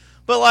 finally.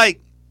 But like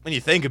when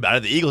you think about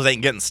it, the Eagles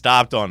ain't getting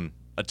stopped on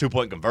a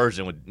 2-point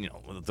conversion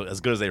with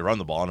as good as they run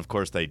the ball, and of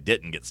course they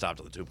didn't get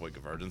stopped on the 2-point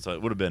conversion, so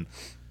it would have been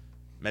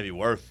maybe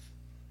worth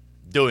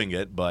doing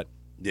it, but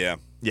Yeah.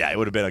 it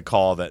would have been a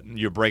call that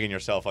you're breaking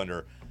yourself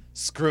under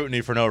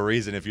scrutiny for no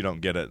reason if you don't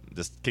get it.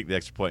 Just kick the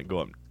extra point and go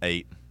up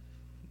 8.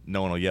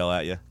 No one will yell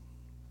at you.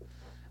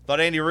 Thought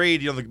Andy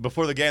Reid,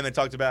 before the game, they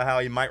talked about how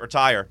he might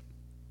retire.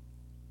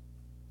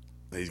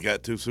 He's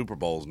got 2 Super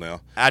Bowls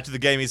now. After the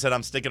game, he said,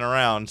 I'm sticking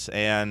around,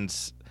 and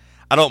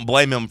I don't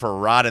blame him for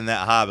riding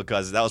that high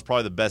because that was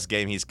probably the best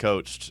game he's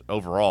coached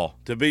overall.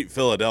 To beat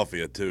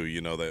Philadelphia, too,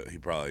 that he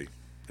probably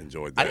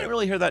enjoyed that I didn't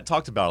really hear that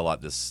talked about a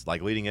lot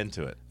leading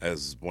into it.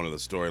 as one of the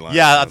storylines.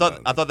 Yeah, I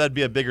thought that'd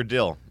be a bigger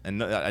deal,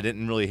 and I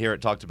didn't really hear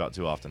it talked about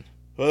too often.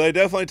 Well, they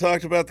definitely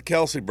talked about the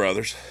Kelsey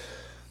brothers.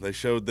 They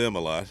showed them a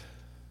lot.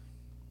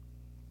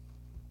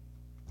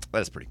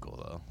 That's pretty cool,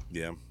 though.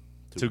 Yeah.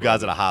 2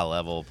 guys at a high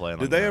level playing.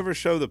 Did they ever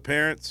show the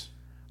parents?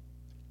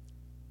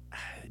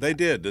 They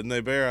did, didn't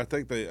they, Bear? I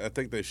think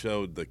they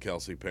showed the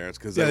Kelsey parents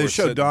because Yeah, they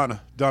showed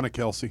Donna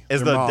Kelsey.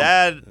 Is their the mom.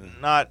 dad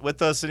not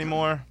with us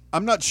anymore?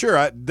 I'm not sure.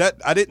 I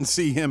didn't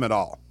see him at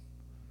all.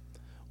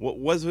 What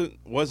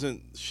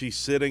wasn't she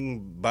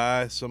sitting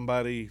by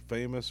somebody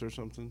famous or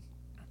something?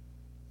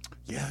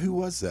 Yeah, who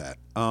was that?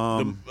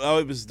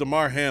 It was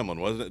DeMar Hamlin,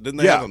 wasn't it? Didn't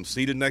they Yeah. have them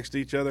seated next to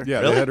each other? Yeah,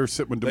 Really? they had her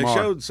sit with They DeMar.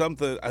 showed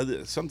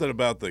something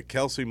about the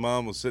Kelsey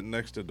mom was sitting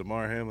next to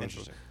DeMar Hamlin.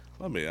 Interesting.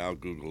 I'll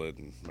Google it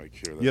and make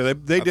sure. Yeah,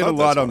 they I did a thought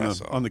lot that's on what I the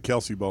saw. on the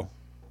Kelsey Bowl.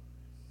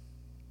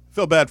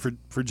 Feel bad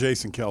for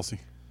Jason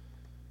Kelsey.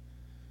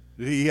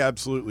 He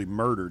absolutely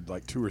murdered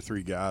like 2 or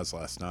 3 guys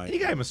last He night.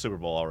 got him a Super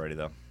Bowl already,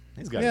 though.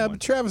 He's got Yeah, him one.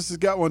 but Travis has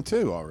got one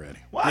too already.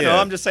 Well, I Yeah. know.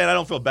 I'm just saying I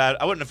don't feel bad.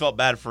 I wouldn't have felt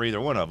bad for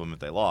either one of them if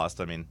they lost.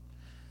 I mean,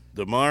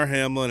 DeMar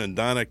Hamlin and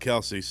Donna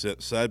Kelsey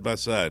sit side by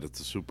side at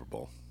the Super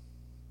Bowl.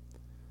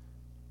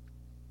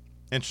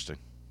 interesting.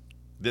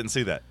 Didn't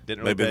see that. Didn't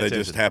really Maybe pay they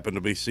attention. just happened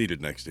to be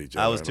seated next to each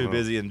other. I was too don't know.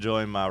 busy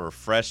enjoying my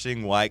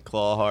refreshing White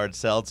Claw hard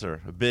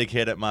seltzer. A big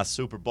hit at my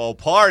Super Bowl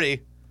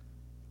party.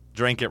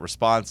 Drink it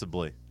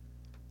responsibly.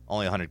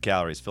 Only 100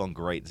 calories. Feeling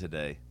great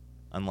today.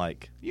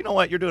 Unlike, you know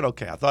what? You're doing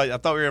okay. I thought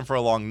we were in for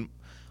a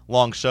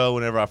long show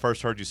whenever I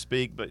first heard you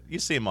speak, but you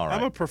seem all right.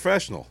 I'm a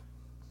professional.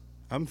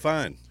 I'm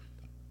fine.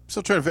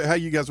 Still trying to figure out how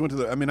you guys went to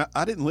the. I mean,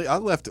 I didn't. I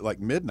left at like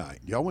midnight.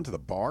 Y'all went to the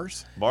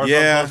bars. Bars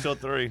Yeah. on close till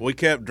 3. We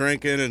kept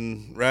drinking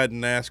and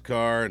riding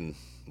NASCAR and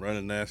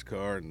running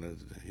NASCAR, and it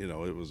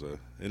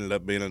ended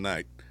up being a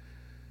night.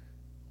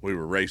 We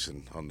were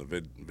racing on the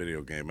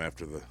video game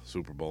after the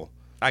Super Bowl.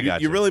 I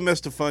got You you. really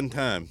missed a fun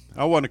time.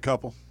 I won a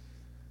couple.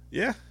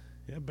 Yeah,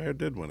 Bear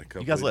did win a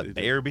couple. You guys He let did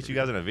Bear pretty beat you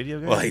guys in a video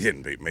game? Well, he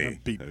didn't beat me. I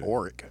beat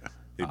Oric.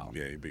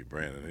 He beat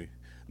Brandon.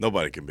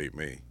 Nobody can beat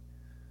me,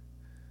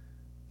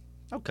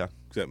 Okay.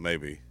 except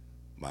maybe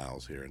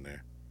Miles here and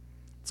there.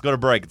 Let's go to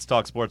break. It's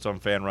Talk Sports on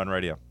Fan Run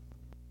Radio.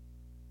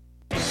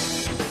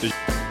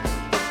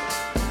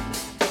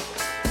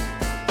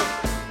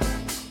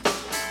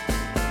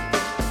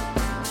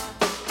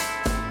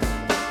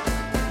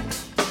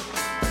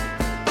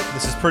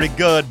 This is pretty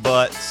good,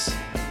 but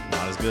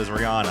not as good as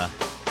Rihanna.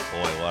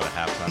 Boy, what a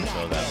halftime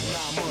show that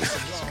was.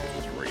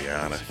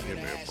 Rihanna, give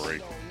me a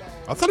break.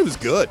 I thought it was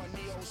good.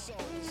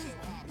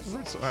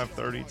 So I have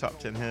 30 top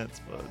 10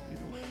 hits, but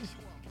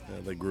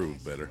Yeah, they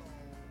groove better.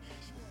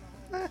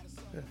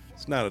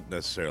 It's not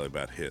necessarily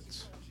about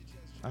hits.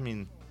 I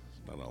mean,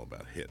 It's not all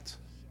about hits.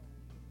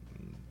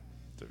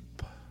 they're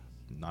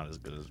not as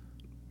good as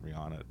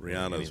Rihanna. at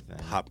Rihanna's anything.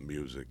 pop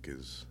music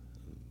is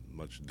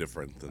much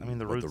different than I mean,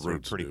 the what Roots, the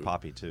Roots are pretty do.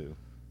 poppy too.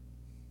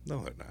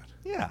 No, they're not.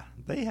 Yeah,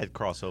 they had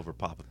crossover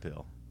pop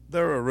appeal.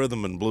 They're a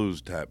rhythm and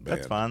blues type band.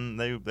 That's fine.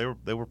 They were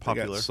They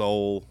popular. got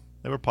soul.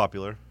 They were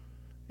popular.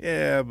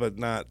 Yeah, but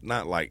not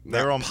like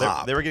They were on.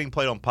 pop. They were getting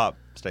played on pop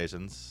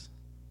stations.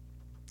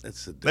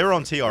 It's a They were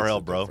on different- TRL,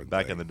 it's a bro, different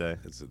back thing. in the day.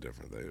 It's a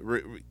different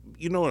thing.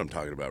 You know what I'm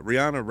talking about.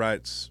 Rihanna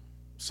writes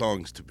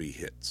songs to be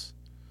hits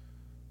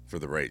for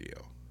the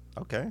radio.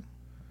 Okay,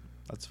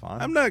 that's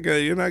fine. I'm not gonna.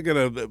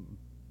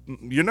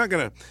 You're not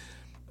gonna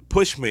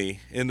push me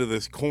into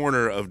this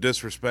corner of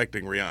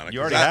disrespecting Rihanna.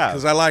 You already have.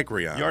 Because I like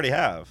Rihanna. You already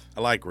have.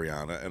 I like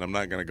Rihanna, and I'm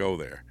not gonna go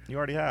there. You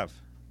already have.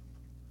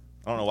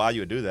 I don't know why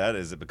you would do that.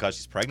 Is it because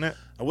she's pregnant?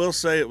 I will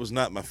say it was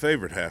not my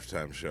favorite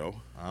halftime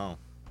show. Oh,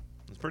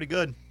 it's pretty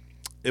good.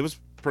 It was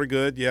pretty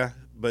good, yeah.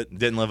 But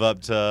Didn't live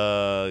up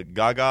to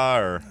Gaga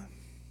or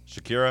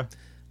Shakira.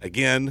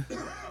 again,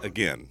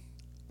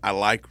 I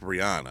like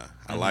Rihanna.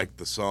 Mm-hmm. I like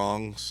the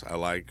songs. I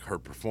like her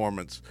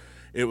performance.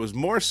 It was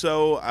more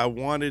so I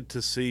wanted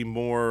to see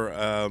more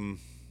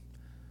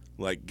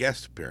like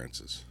guest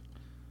appearances.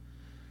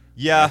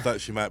 Yeah. I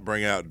thought she might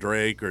bring out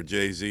Drake or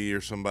Jay-Z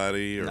or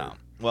somebody. Or No.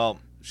 Well,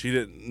 she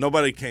didn't.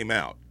 Nobody came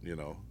out.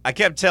 I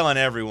kept telling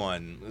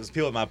everyone, there's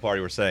people at my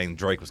party were saying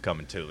Drake was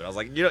coming too. But I was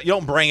like, you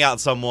don't bring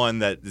out someone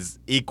that is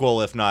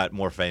equal, if not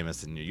more famous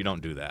than you. You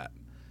don't do that.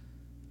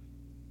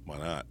 Why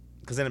not?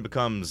 Because then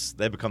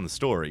they become the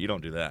story. You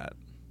don't do that.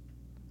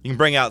 You can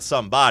bring out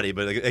somebody,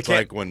 but it It's can't.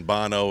 like when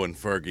Bono and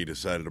Fergie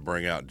decided to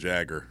bring out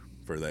Jagger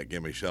for that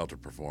 "Gimme Shelter"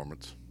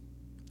 performance.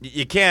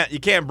 You can't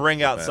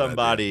bring out Bad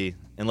somebody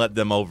and let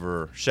them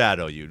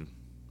overshadow you.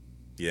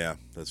 Yeah,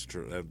 that's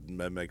true.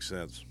 That makes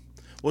sense.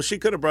 Well, she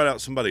could have brought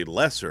out somebody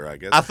lesser, I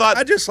guess.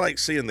 I just like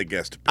seeing the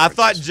guest I appearances.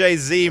 thought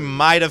Jay-Z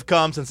might have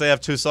come since they have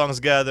 2 songs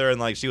together and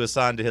like she was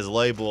signed to his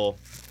label,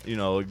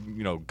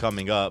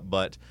 coming up,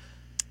 but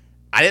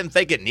I didn't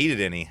think it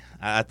needed any.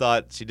 I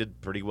thought she did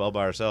pretty well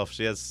by herself.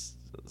 She has,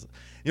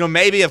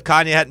 maybe if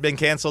Kanye hadn't been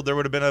canceled, there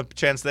would have been a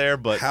chance there.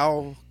 But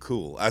how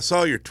cool! I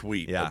saw your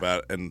tweet Yeah.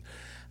 about it, and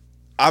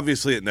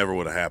obviously it never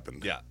would have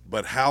happened. Yeah.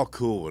 But how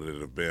cool would it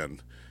have been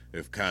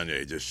if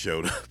Kanye just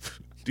showed up?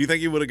 Do you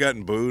think he would have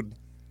gotten booed?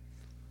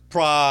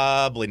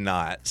 probably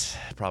not.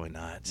 Probably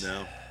not.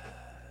 No.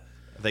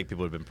 I think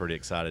people would have been pretty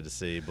excited to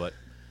see, but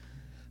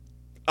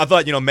I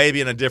thought,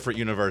 maybe in a different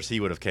universe he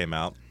would have came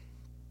out.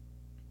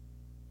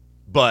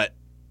 But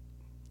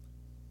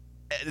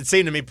it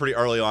seemed to me pretty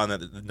early on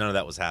that none of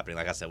that was happening.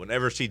 Like I said,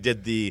 whenever she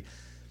did the,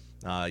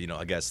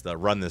 I guess the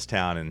Run This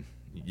Town, and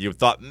you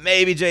thought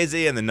maybe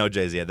Jay-Z, and then no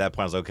Jay-Z. At that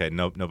point, I was okay.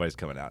 Nobody's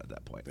coming out at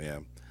that point. Yeah.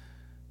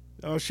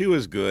 Oh, she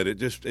was good. It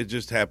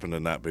just happened to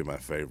not be my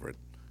favorite.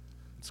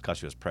 It's because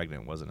she was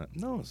pregnant, wasn't it?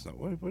 No, it's not.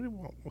 What do you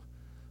want?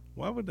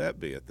 Why would that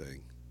be a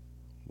thing?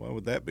 Why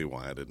would that be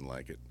why I didn't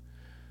like it?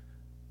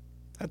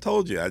 I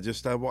told you.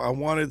 I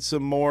wanted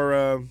some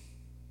more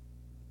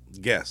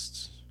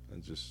guests.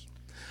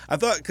 I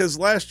thought because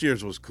last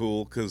year's was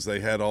cool because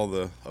they had all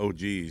the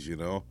OGs.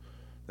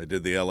 They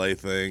did the LA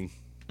thing.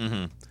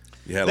 Mm-hmm.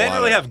 You had They a didn't lot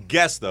really of, have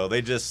guests though.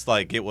 They just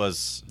it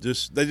was.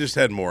 they just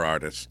had more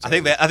artists. I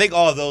think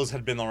all of those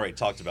had been already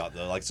talked about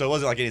though. So it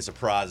wasn't like any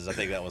surprises. I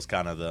think that was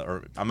kind of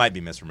or I might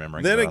be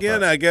misremembering. Then but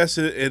again, I guess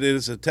it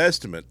is a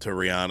testament to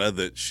Rihanna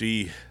that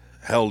she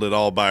held it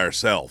all by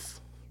herself.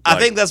 I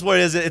think that's what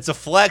it is. It's a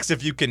flex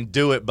if you can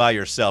do it by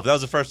yourself. That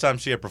was the first time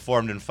she had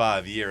performed in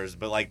 5 years.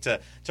 But to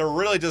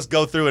really just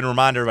go through and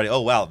remind everybody, oh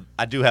wow,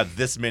 I do have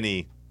this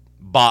many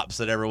bops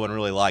that everyone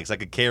really likes. I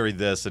could carry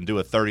this and do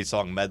a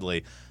 30-song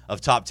medley of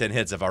top 10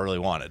 hits if I really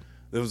wanted.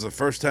 It was the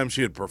first time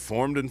she had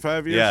performed in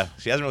 5 years? Yeah,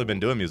 she hasn't really been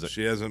doing music.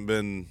 She hasn't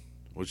been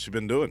 – what's she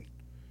been doing?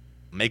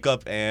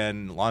 Makeup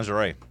and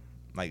lingerie.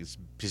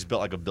 She's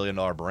built like $1 billion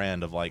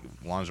brand of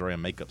lingerie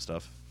and makeup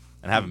stuff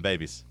and having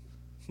babies.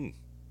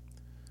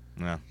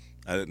 Yeah.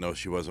 I didn't know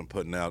she wasn't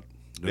putting out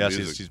new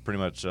music. She's pretty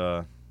much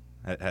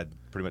had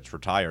pretty much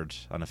retired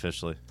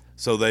unofficially.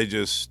 So they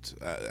just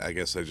I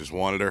guess they just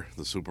wanted her.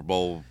 The Super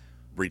Bowl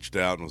reached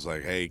out and was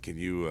like, hey, can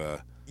you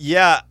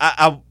Yeah,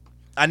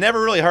 I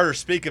never really heard her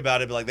speak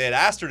about it, but they had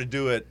asked her to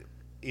do it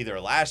either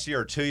last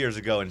year or 2 years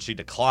ago, and she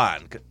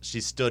declined.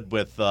 She stood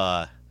with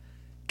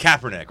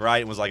Kaepernick, right?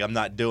 And was like, I'm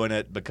not doing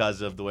it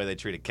because of the way they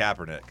treated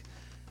Kaepernick.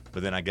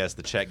 But then I guess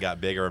the check got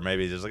bigger, or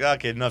maybe just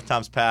okay, enough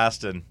time's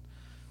passed, and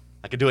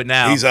I could do it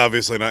now. He's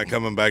obviously not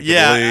coming back to the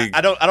league. I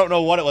don't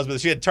know what it was,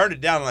 but she had turned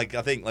it down. I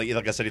think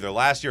like I said, either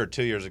last year or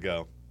 2 years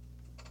ago.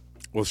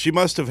 Well, she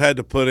must have had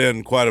to put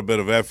in quite a bit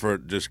of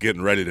effort just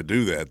getting ready to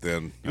do that.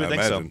 Then You would I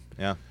think imagine.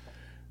 so? Yeah.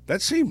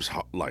 That seems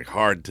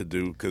hard to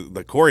do because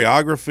the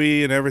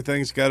choreography and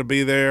everything's got to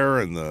be there,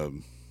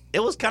 and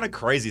It was kind of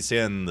crazy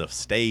seeing the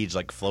stage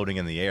floating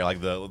in the air,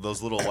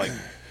 those little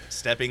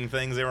stepping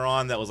things they were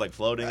on that was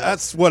floating.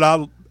 That's what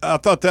I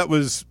thought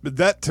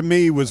that to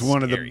me was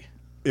one Scary. of the.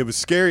 It was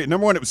scary.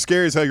 Number one, it was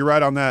scary as hell. You're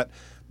right on that.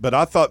 But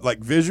I thought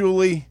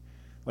visually,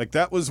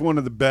 that was one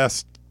of the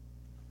best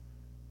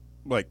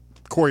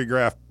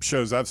choreographed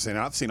shows I've seen.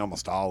 I've seen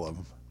almost all of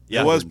them.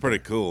 Yeah. it was pretty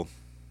cool.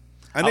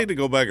 I need to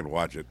go back and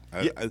watch it.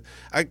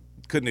 I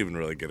couldn't even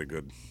really get a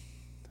good.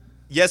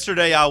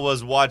 Yesterday I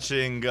was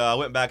watching. I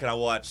went back and I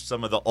watched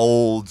some of the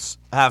old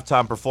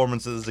halftime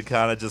performances to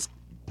kind of just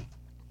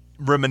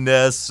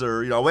reminisce,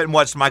 or I went and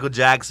watched Michael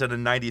Jackson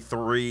in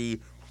 '93,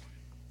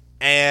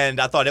 and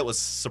I thought it was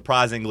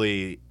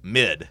surprisingly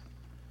mid.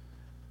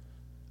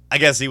 I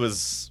guess he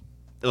was.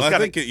 It was I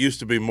think it used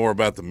to be more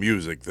about the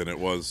music than it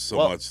was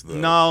much the.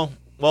 No,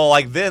 well,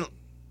 then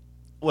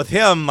with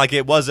him,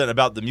 it wasn't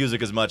about the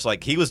music as much.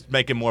 He was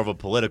making more of a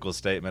political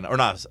statement, or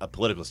not a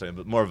political statement,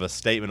 but more of a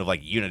statement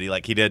of unity.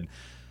 He did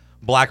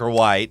Black or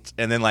White,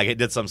 and then he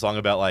did some song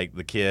about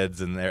the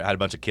kids, and they had a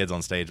bunch of kids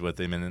on stage with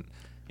him, and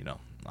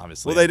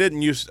obviously. Well, they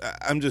didn't use.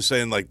 I'm just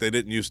saying, they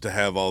didn't used to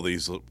have all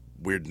these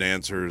weird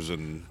dancers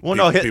and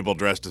people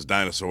dressed as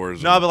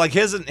dinosaurs. No, but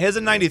his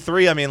in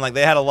 '93.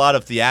 They had a lot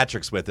of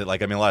theatrics with it.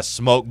 A lot of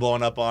smoke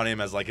blowing up on him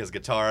as his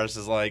guitarist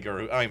is or I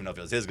don't even know if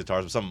it was his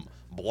guitarist, but some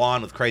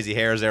blonde with crazy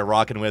hair is there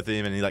rocking with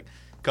him, and he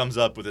comes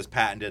up with his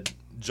patented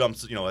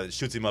jumps, it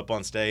shoots him up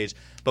on stage.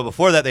 But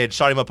before that, they had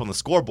shot him up on the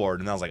scoreboard,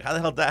 and I was like, how the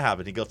hell did that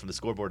happen? He goes from the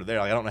scoreboard to there.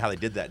 Like, I don't know how they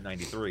did that in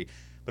 '93.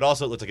 But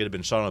also, it looked like it had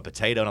been shot on a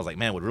potato, and I was like,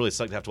 man, it would really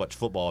suck to have to watch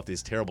football with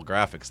these terrible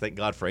graphics. Thank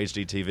God for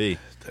HDTV.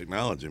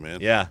 Technology,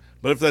 man. Yeah.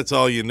 But if that's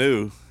all you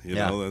knew,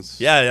 yeah.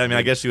 that's... Yeah, I mean,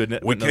 I guess you would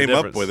We know came the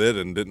up difference. with it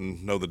and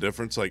didn't know the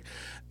difference. Like,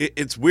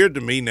 it's weird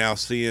to me now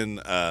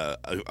seeing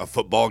a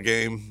football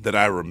game that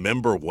I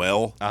remember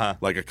well,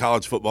 like a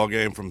college football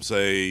game from,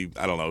 say,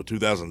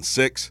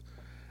 2006,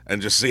 and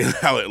just seeing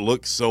how it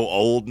looks so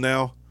old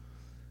now.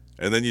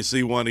 And then you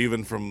see one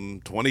even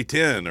from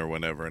 2010 or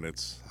whenever, and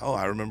it's,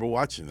 I remember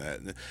watching that.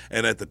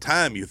 And at the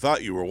time, you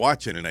thought you were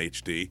watching in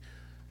HD,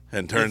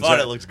 and turns thought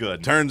out it looks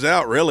good. Turns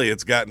out, really,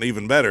 it's gotten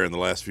even better in the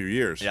last few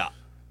years. Yeah.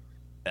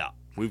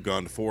 We've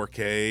gone to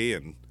 4K,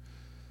 and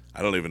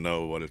I don't even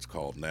know what it's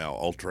called now,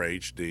 Ultra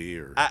HD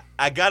or.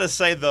 I gotta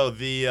say though,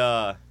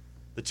 the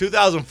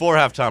 2004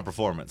 halftime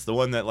performance, the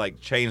one that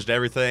like changed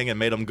everything and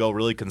made them go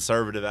really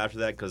conservative after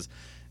that, because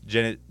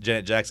Janet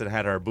Jackson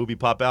had her boobie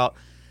pop out.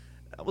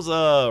 That was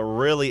a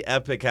really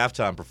epic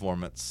halftime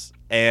performance,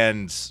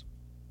 and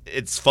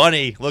it's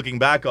funny looking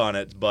back on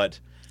it. But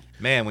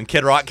man, when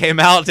Kid Rock came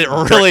out, it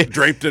really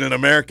draped in an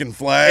American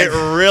flag.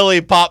 It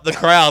really popped the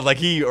crowd. Like,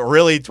 he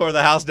really tore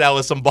the house down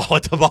with some ball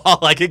at the ball.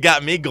 Like, it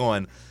got me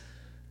going.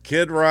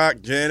 Kid Rock,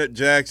 Janet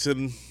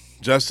Jackson,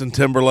 Justin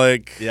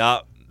Timberlake.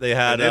 Yeah, they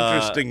had an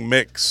interesting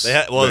mix. They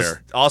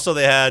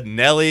had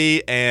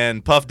Nelly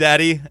and Puff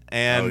Daddy,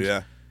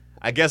 and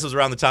I guess it was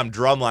around the time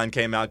Drumline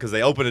came out, because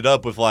they opened it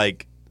up with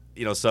like,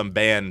 some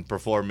band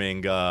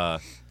performing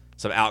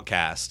some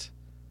Outkast.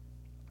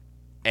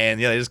 And,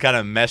 they just kind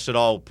of meshed it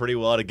all pretty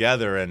well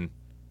together. And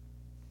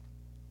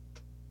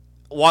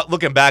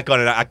looking back on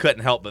it, I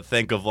couldn't help but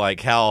think of, like,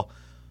 how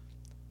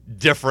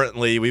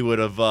differently we would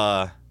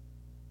have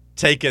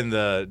taken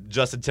the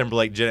Justin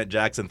Timberlake, Janet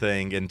Jackson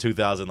thing in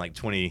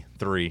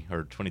 2023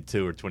 or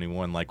 22 or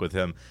 21, like with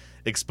him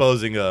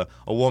exposing a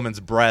woman's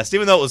breast,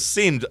 even though it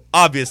seemed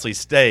obviously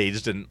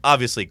staged and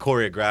obviously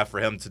choreographed for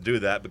him to do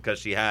that because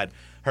she had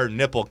her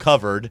nipple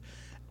covered,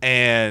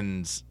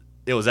 and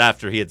it was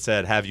after he had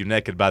said "Have You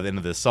Naked" by the end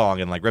of this song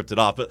and like ripped it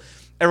off. But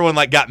everyone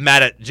like got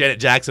mad at Janet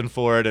Jackson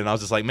for it, and I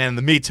was just like, man,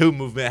 the Me Too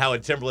movement, how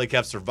Timberlake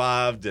have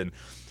survived, and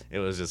it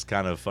was just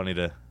kind of funny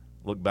to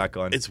look back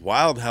on. It's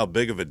wild how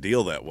big of a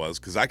deal that was,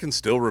 because I can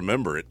still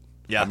remember it.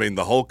 Yeah. I mean,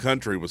 the whole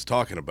country was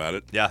talking about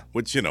it. Yeah.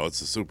 Which, it's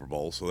the Super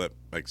Bowl, so that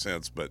makes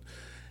sense. But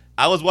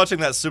I was watching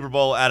that Super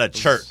Bowl at a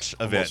church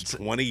event. Almost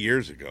 20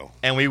 years ago.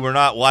 And we were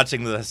not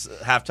watching the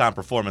halftime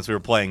performance. We were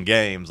playing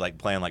games, like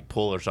playing like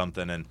pool or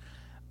something. And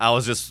I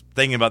was just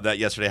thinking about that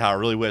yesterday, how I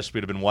really wish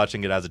we'd have been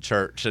watching it as a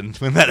church and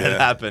when that had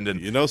happened.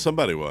 And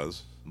somebody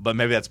was. But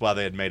maybe that's why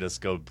they had made us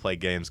go play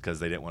games, because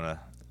they didn't want to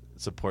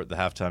support the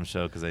halftime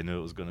show because they knew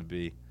it was going to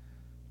be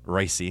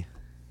racy.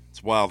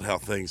 It's wild how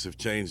things have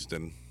changed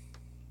in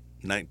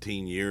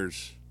 19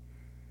 years.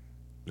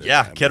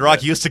 Yeah, Kid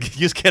Rock used to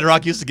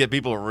get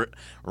people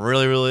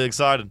really, really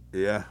excited.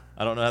 Yeah.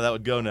 I don't know how that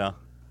would go now.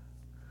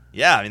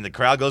 Yeah, I mean, the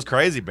crowd goes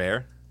crazy,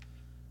 Bear.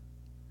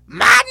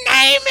 My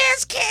name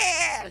is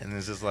Kid! And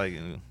it's just like...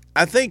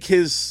 I think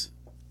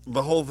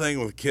the whole thing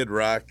with Kid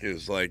Rock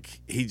is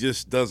like, he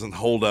just doesn't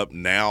hold up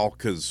now,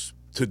 because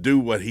to do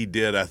what he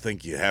did, I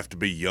think you have to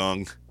be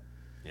young.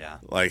 Yeah.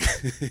 Like,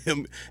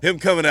 him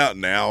coming out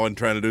now and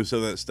trying to do some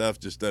of that stuff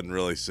just doesn't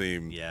really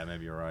seem... Yeah,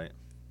 maybe you're right.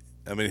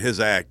 I mean, his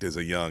act is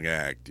a young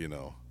act,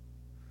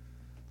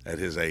 At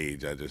his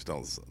age, I just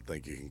don't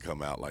think you can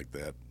come out like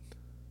that.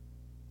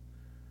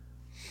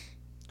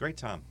 Great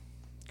time.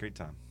 Good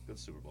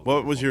Super Bowl.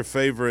 What was your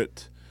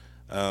favorite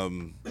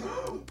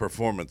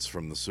performance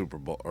from the Super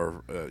Bowl,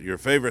 or your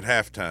favorite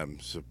halftime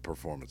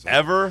performance?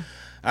 Ever?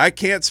 I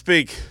can't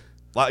speak.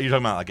 You're talking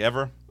about like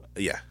ever?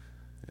 Yeah.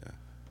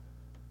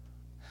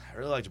 I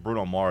really liked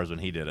Bruno Mars when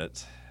he did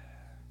it.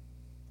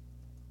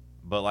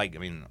 But like, I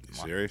mean... You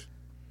serious?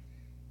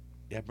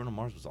 Yeah, Bruno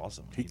Mars was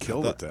awesome. He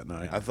killed it that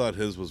night. I thought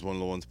his was one of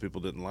the ones people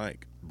didn't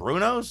like.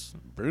 Bruno's?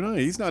 Bruno,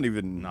 he's not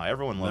even... No,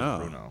 everyone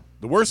loves Bruno.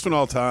 The worst one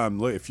all time,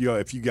 look, if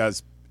you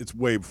guys, it's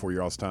way before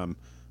your all's time,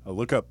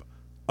 look up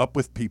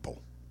With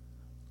People.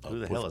 Who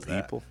the hell is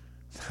that?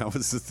 That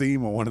was the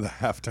theme of one of the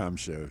halftime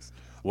shows.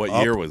 What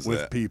year was With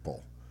that?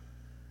 People.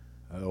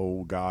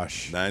 Oh,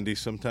 gosh. 90s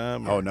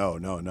sometime? Oh, no.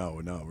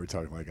 We're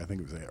talking like, I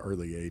think it was the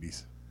early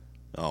 80s.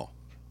 Oh.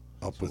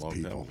 Up With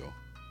People.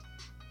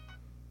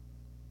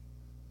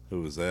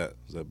 Who was that?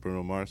 Was that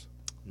Bruno Mars?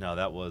 No,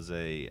 that was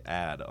a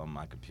ad on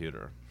my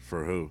computer.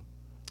 For who?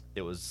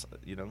 It was, I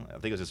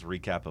think it was just a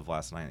recap of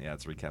last night. Yeah,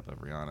 it's a recap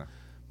of Rihanna.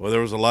 Well,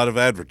 there was a lot of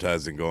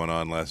advertising going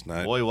on last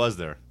night. Boy, was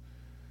there.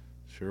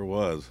 Sure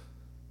was.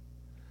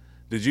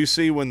 Did you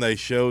see when they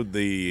showed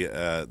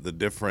the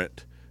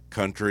different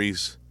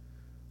countries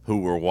who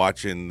were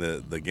watching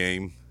the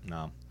game?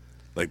 No.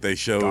 Like they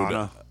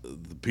showed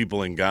the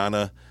people in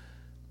Ghana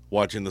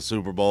watching the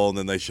Super Bowl, and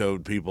then they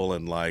showed people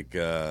in like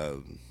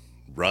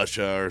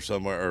Russia or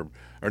somewhere,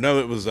 or no,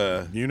 it was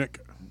Munich.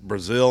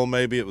 Brazil,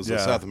 maybe it was a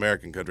Yeah. South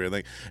American country, I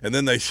think. And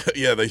then they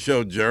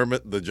showed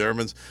the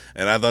Germans,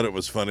 and I thought it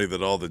was funny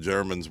that all the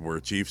Germans were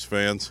Chiefs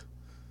fans.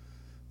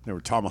 They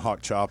were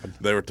tomahawk chopping.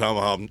 They were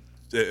tomahawk.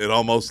 It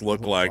almost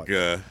looked like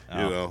the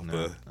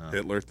no.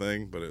 Hitler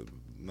thing, but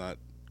not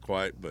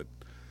quite. But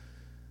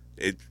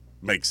it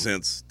makes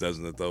sense,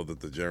 doesn't it? Though that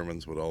the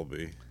Germans would all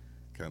be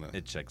kind of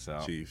It checks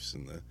out. Chiefs,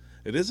 and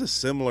it is a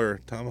similar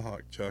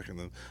tomahawk chucking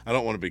them. I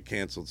don't want to be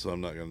canceled, so I'm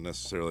not going to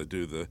necessarily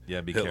do the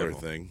Be Hitler careful.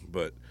 thing,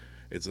 but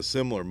it's a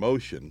similar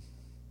motion.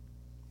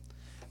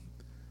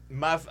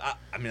 I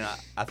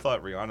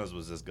thought Rihanna's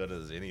was as good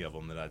as any of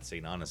them that I'd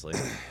seen, honestly.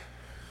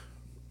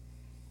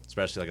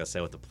 Especially, like I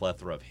said, with the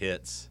plethora of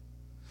hits.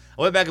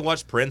 I went back and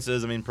watched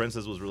Prince's. I mean,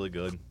 Prince's was really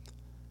good.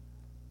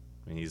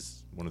 I mean,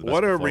 he's one of the best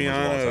What are performers of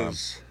all time.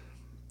 Rihanna's?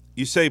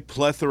 You say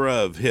plethora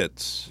of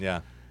hits.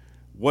 Yeah.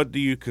 What do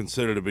you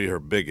consider to be her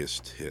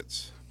biggest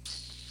hits?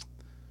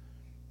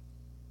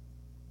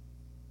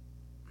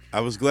 I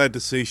was glad to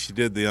see she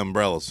did the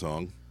Umbrella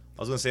song.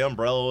 I was going to say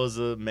Umbrella was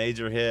a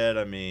major hit.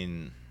 I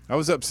mean, I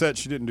was upset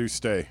she didn't do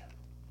Stay.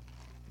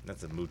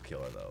 that's a mood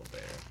killer, though,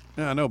 Bear.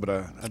 Yeah, I know, but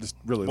I just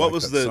really What like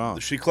was that the? song.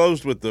 She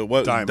closed with the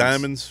what?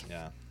 Diamonds.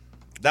 Yeah.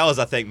 That was,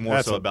 I think, more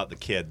That's so a- about the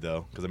kid,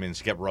 though. Because, I mean,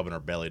 she kept rubbing her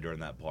belly during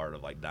that part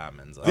of, like,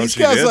 Diamonds. These she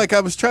guys, did? like, I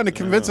was trying to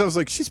convince. I was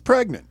like, she's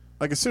pregnant.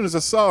 Like, as soon as I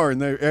saw her,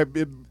 and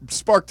it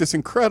sparked this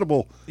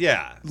incredible,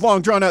 yeah.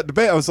 long drawn out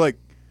debate. I was like,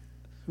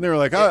 and they were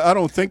like, I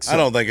don't think so. I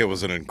don't think it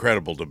was an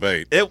incredible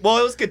debate. It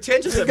was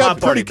contentious It at my got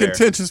party, pretty Bear.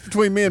 contentious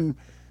between me and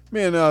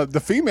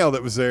the female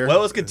that was there. Well,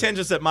 it was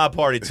contentious at my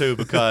party, too,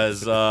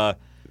 because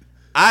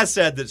I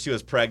said that she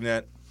was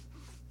pregnant.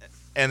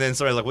 And then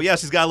somebody's like, well, yeah,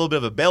 she's got a little bit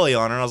of a belly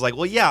on her. And I was like,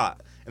 well, yeah.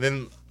 And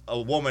then a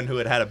woman who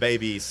had a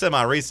baby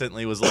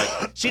semi-recently was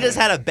like, she just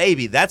had a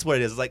baby. That's what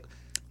it is. It's like,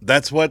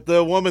 That's what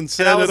the woman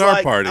said and I was at our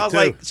like, party I was too.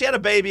 like, she had a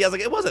baby. I was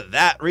like, it wasn't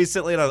that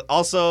recently. And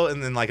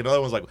and then like another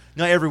one was like,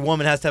 not every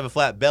woman has to have a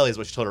flat belly is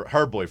what she told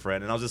her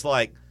boyfriend. And I was just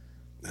like,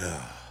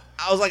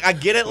 I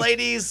get it,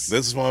 ladies.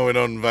 This is why we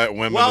don't invite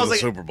women Well, I to was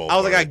the like, Super Bowl. I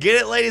was like, I party.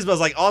 get it, ladies, but I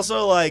was like,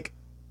 also like,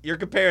 you're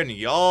comparing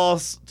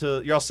yourself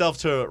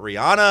to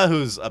Rihanna,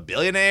 who's a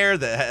billionaire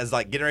that has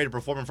like getting ready to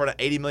perform in front of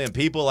 80 million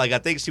people. Like, I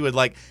think she would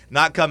like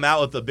not come out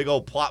with a big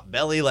old plop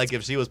belly like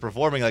if she was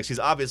performing. Like, she's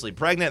obviously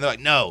pregnant. And they're like,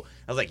 no.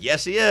 I was like,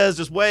 yes, she is.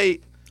 Just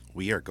wait.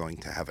 We are going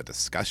to have a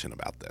discussion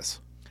about this.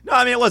 No,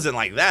 I mean, it wasn't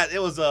like that.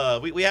 It was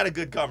we had a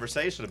good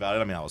conversation about it.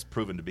 I mean, I was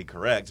proven to be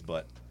correct,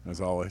 but As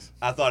always.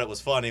 I thought it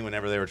was funny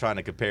whenever they were trying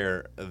to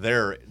compare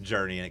their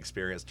journey and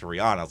experience to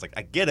Rihanna. I was like,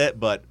 I get it,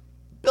 but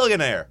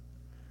billionaire.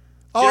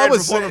 Oh, I I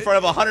was perform in front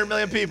of 100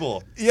 million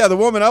people. Yeah, the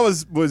woman I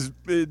was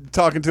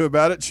talking to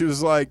about it, she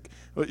was like,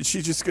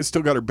 she just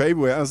still got her baby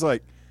weight. I was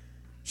like,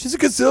 she's a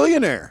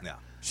gazillionaire. Yeah.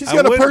 She's I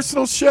got a would-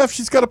 personal chef.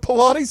 She's got a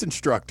Pilates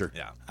instructor.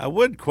 Yeah. I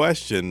would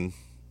question,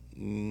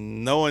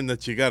 knowing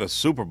that you got a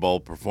Super Bowl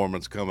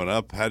performance coming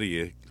up, how do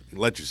you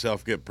let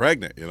yourself get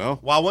pregnant, you know?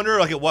 Well, I wonder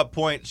like at what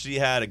point she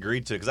had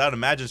agreed to, because I would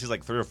imagine she's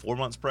like 3 or 4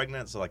 months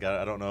pregnant. So like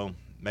I don't know.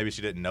 Maybe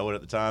she didn't know it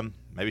at the time.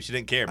 Maybe she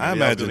didn't care. Maybe I that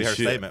was imagine gonna be her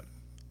she- statement.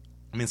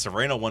 I mean,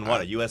 Serena won what,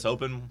 a U.S.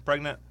 Open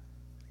pregnant?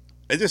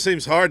 It just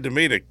seems hard to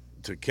me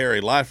to carry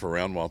life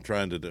around while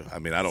trying to do. I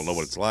mean, I don't know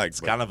what it's like. It's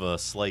but kind of a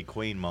Slay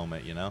Queen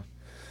moment, you know.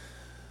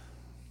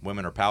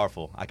 Women are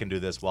powerful. I can do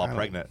this while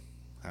pregnant.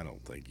 I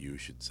don't think you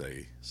should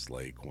say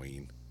Slay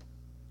Queen.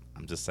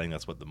 I'm just saying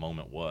that's what the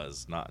moment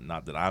was.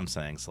 Not that I'm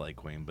saying Slay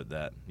Queen, but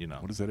that, you know.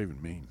 What does that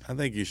even mean? I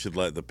think you should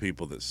let the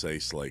people that say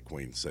Slay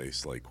Queen say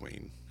Slay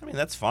Queen. I mean,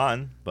 that's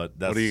fine, but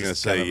that's What are you going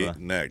to just kind say of a-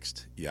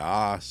 next?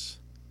 Yas.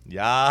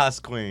 Yas,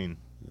 Queen.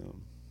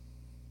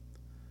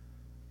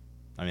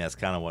 I mean, that's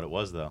kind of what it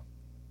was, though.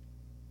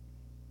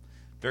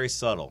 Very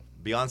subtle.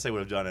 Beyonce would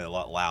have done it a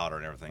lot louder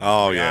and everything.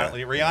 Oh, Rihanna, yeah.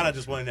 Rihanna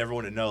just wanted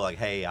everyone to know, like,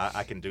 hey,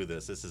 I can do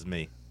this. This is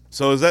me.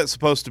 So is that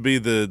supposed to be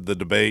the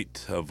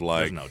debate of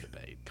like? There's no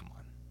debate. Come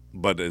on.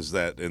 But is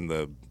that in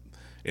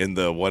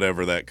the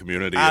whatever that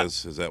community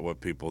is? Is that what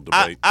people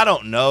I debate?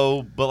 don't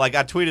know, but like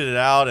I tweeted it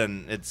out,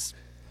 and it's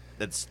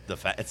just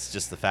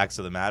the facts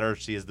of the matter.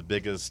 She is the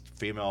biggest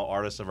female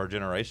artist of our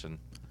generation.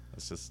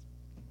 It's just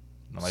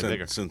nobody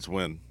bigger. Since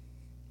when?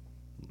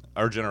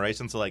 Our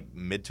generation, so like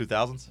mid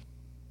 2000s.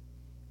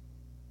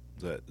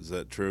 Is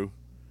that true?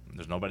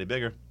 There's nobody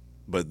bigger.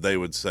 But they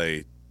would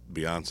say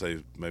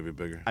Beyonce maybe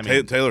bigger. I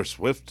mean- Taylor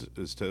Swift,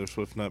 is Taylor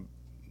Swift not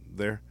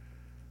there?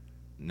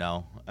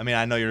 No, I mean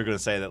I know you're going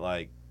to say that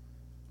like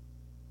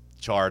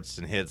charts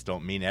and hits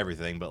don't mean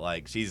everything, but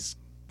like she's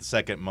the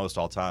second most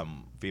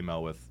all-time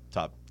female with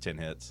top 10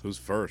 hits. Who's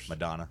first?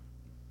 Madonna.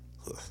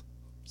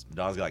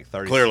 Madonna's got like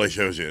 30. Clearly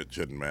shows you it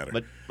shouldn't matter.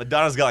 But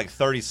Madonna's got like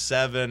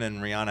 37, and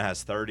Rihanna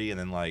has 30, and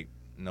then like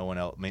no one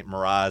else.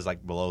 Mariah's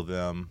like below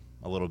them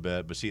a little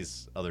bit, but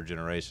she's other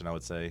generation, I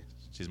would say.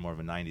 She's more of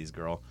a 90s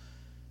girl.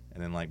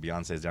 And then like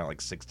Beyonce's down at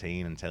like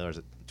 16, and Taylor's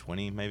at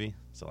 20 maybe.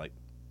 So like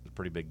a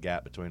pretty big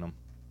gap between them.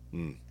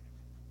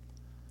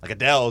 Like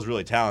Adele is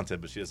really talented,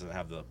 but she doesn't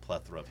have the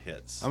plethora of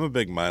hits. I'm a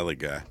big Miley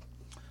guy.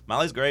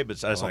 Miley's great,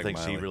 but I just like don't think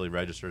she Miley. really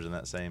registers in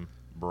that same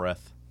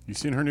breath. You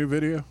seen her new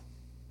video?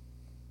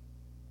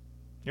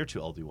 You're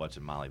too old to be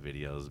watching Molly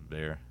videos,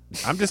 Bear.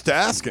 I'm just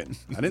asking.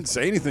 I didn't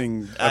say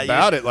anything You-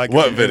 about it like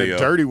What in video? a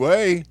dirty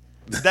way.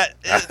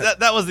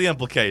 That was the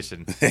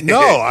implication.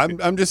 No,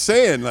 I'm just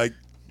saying like,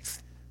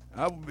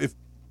 if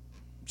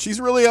she's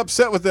really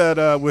upset with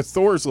that with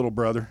Thor's little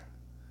brother.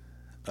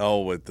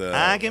 Oh, with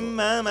I can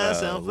buy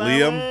myself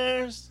Liam?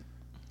 flowers.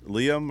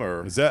 Liam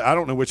or Is that I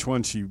don't know which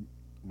one she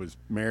was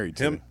married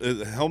to.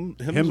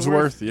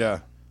 Hemsworth? Yeah.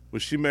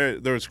 Was she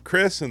married? There was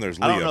Chris and there's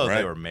Liam, I don't know right? if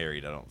they were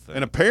married. I don't think.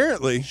 And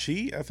apparently,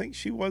 I think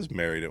she was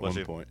married at Was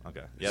one she? point. Okay.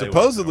 Yeah, they were.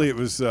 supposedly it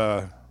was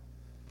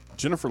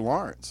Jennifer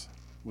Lawrence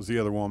was the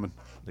other woman.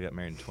 They got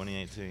married in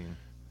 2018.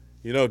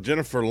 You know,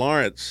 Jennifer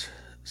Lawrence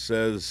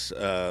says,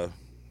 I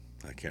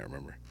can't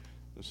remember.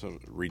 There's some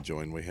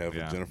rejoin we have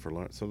Yeah. with Jennifer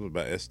Lawrence. Something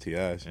about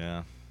STIs.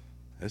 Yeah.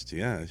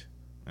 STIs.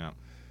 Yeah.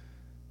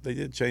 They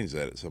did change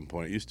that at some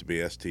point. It used to be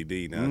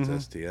STD. Now Mm-hmm.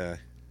 it's STI.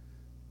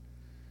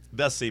 It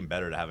does seem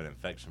better to have an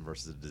infection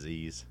versus a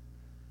disease.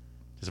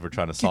 Just if we're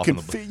trying to You soften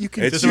can the fe- you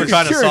can It's just if we're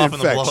trying to cure an soften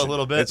the blow a infection.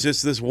 little bit. It's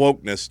just this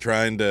wokeness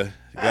trying to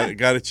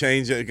got to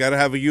change it. Got to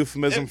have a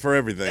euphemism for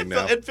everything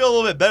now. It'd feel a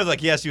little bit better.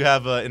 Like, yes, you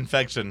have an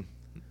infection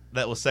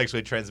that was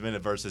sexually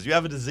transmitted versus you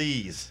have a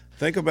disease.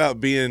 Think about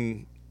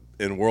being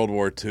in World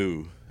War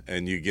II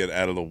and you get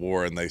out of the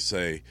war and they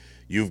say,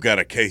 you've got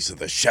a case of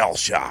the shell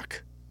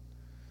shock.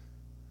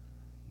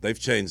 They've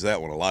changed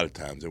that one a lot of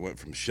times. It went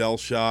from shell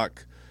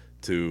shock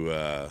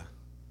to,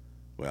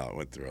 well, it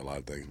went through a lot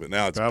of things, but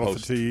now it's Battle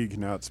post fatigue.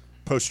 Now it's battle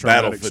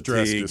post-traumatic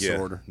stress fatigue.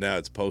 disorder. Yeah. Now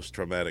it's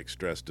post-traumatic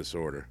stress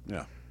disorder.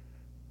 Yeah.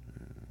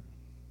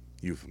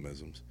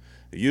 Euphemisms.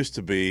 It used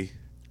to be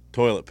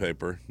toilet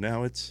paper.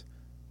 Now it's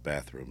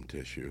bathroom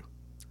tissue.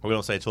 We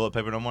don't say toilet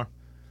paper no more.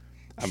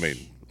 I mean,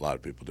 a lot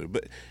of people do,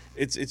 but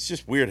it's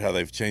just weird how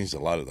they've changed a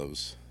lot of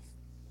those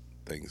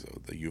things,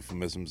 the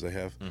euphemisms they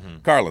have.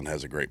 Carlin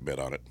has a great bit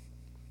on it.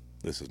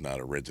 This is not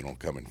original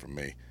coming from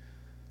me.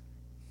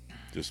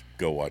 Just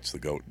go watch the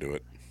goat do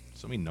it.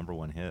 So many number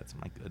one hits.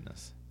 My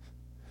goodness.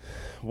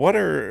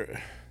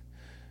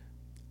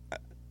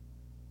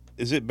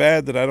 Is it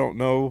bad that I don't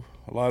know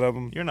a lot of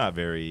them? You're not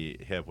very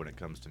hip when it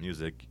comes to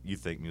music. You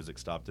think music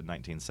stopped in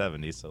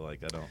 1970, so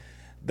like I don't.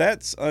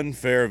 That's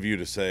unfair of you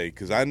to say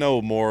because I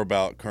know more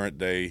about current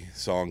day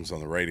songs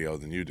on the radio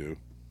than you do.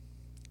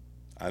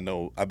 I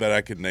bet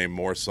I could name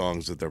more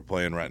songs that they're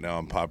playing right now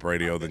on pop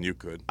radio than you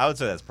could. I would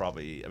say that's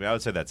probably. I mean, I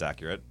would say that's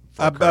accurate.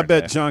 for I current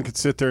bet day. John could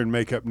sit there and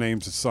make up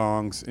names of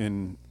songs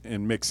and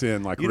mix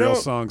in like You real know,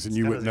 songs, and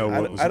you wouldn't know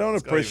I what was. don't This guy doesn't even know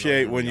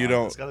appreciate any when you Rihanna.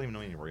 don't. This guy doesn't even know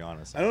any Rihanna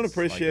songs. I don't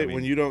appreciate Like, I mean,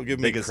 when you don't give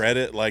me biggest-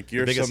 credit like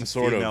you're the biggest some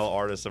sort female of.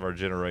 artist of our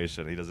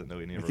generation. He doesn't know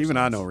any of her Even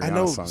I know songs. Rihanna I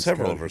know songs.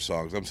 several Cody. of her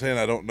songs. I'm saying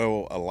I don't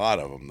know a lot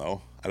of them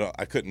though.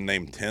 I couldn't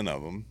name 10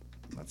 of them.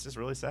 That's just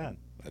really sad.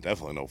 I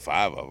definitely know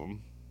 5 of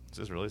them. It's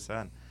just really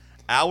sad.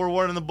 Hour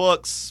 1 in the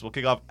books. We'll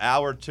kick off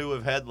hour 2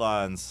 of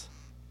headlines.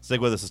 Stick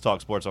with us. It's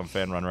Talk Sports on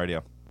Fan Run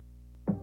Radio.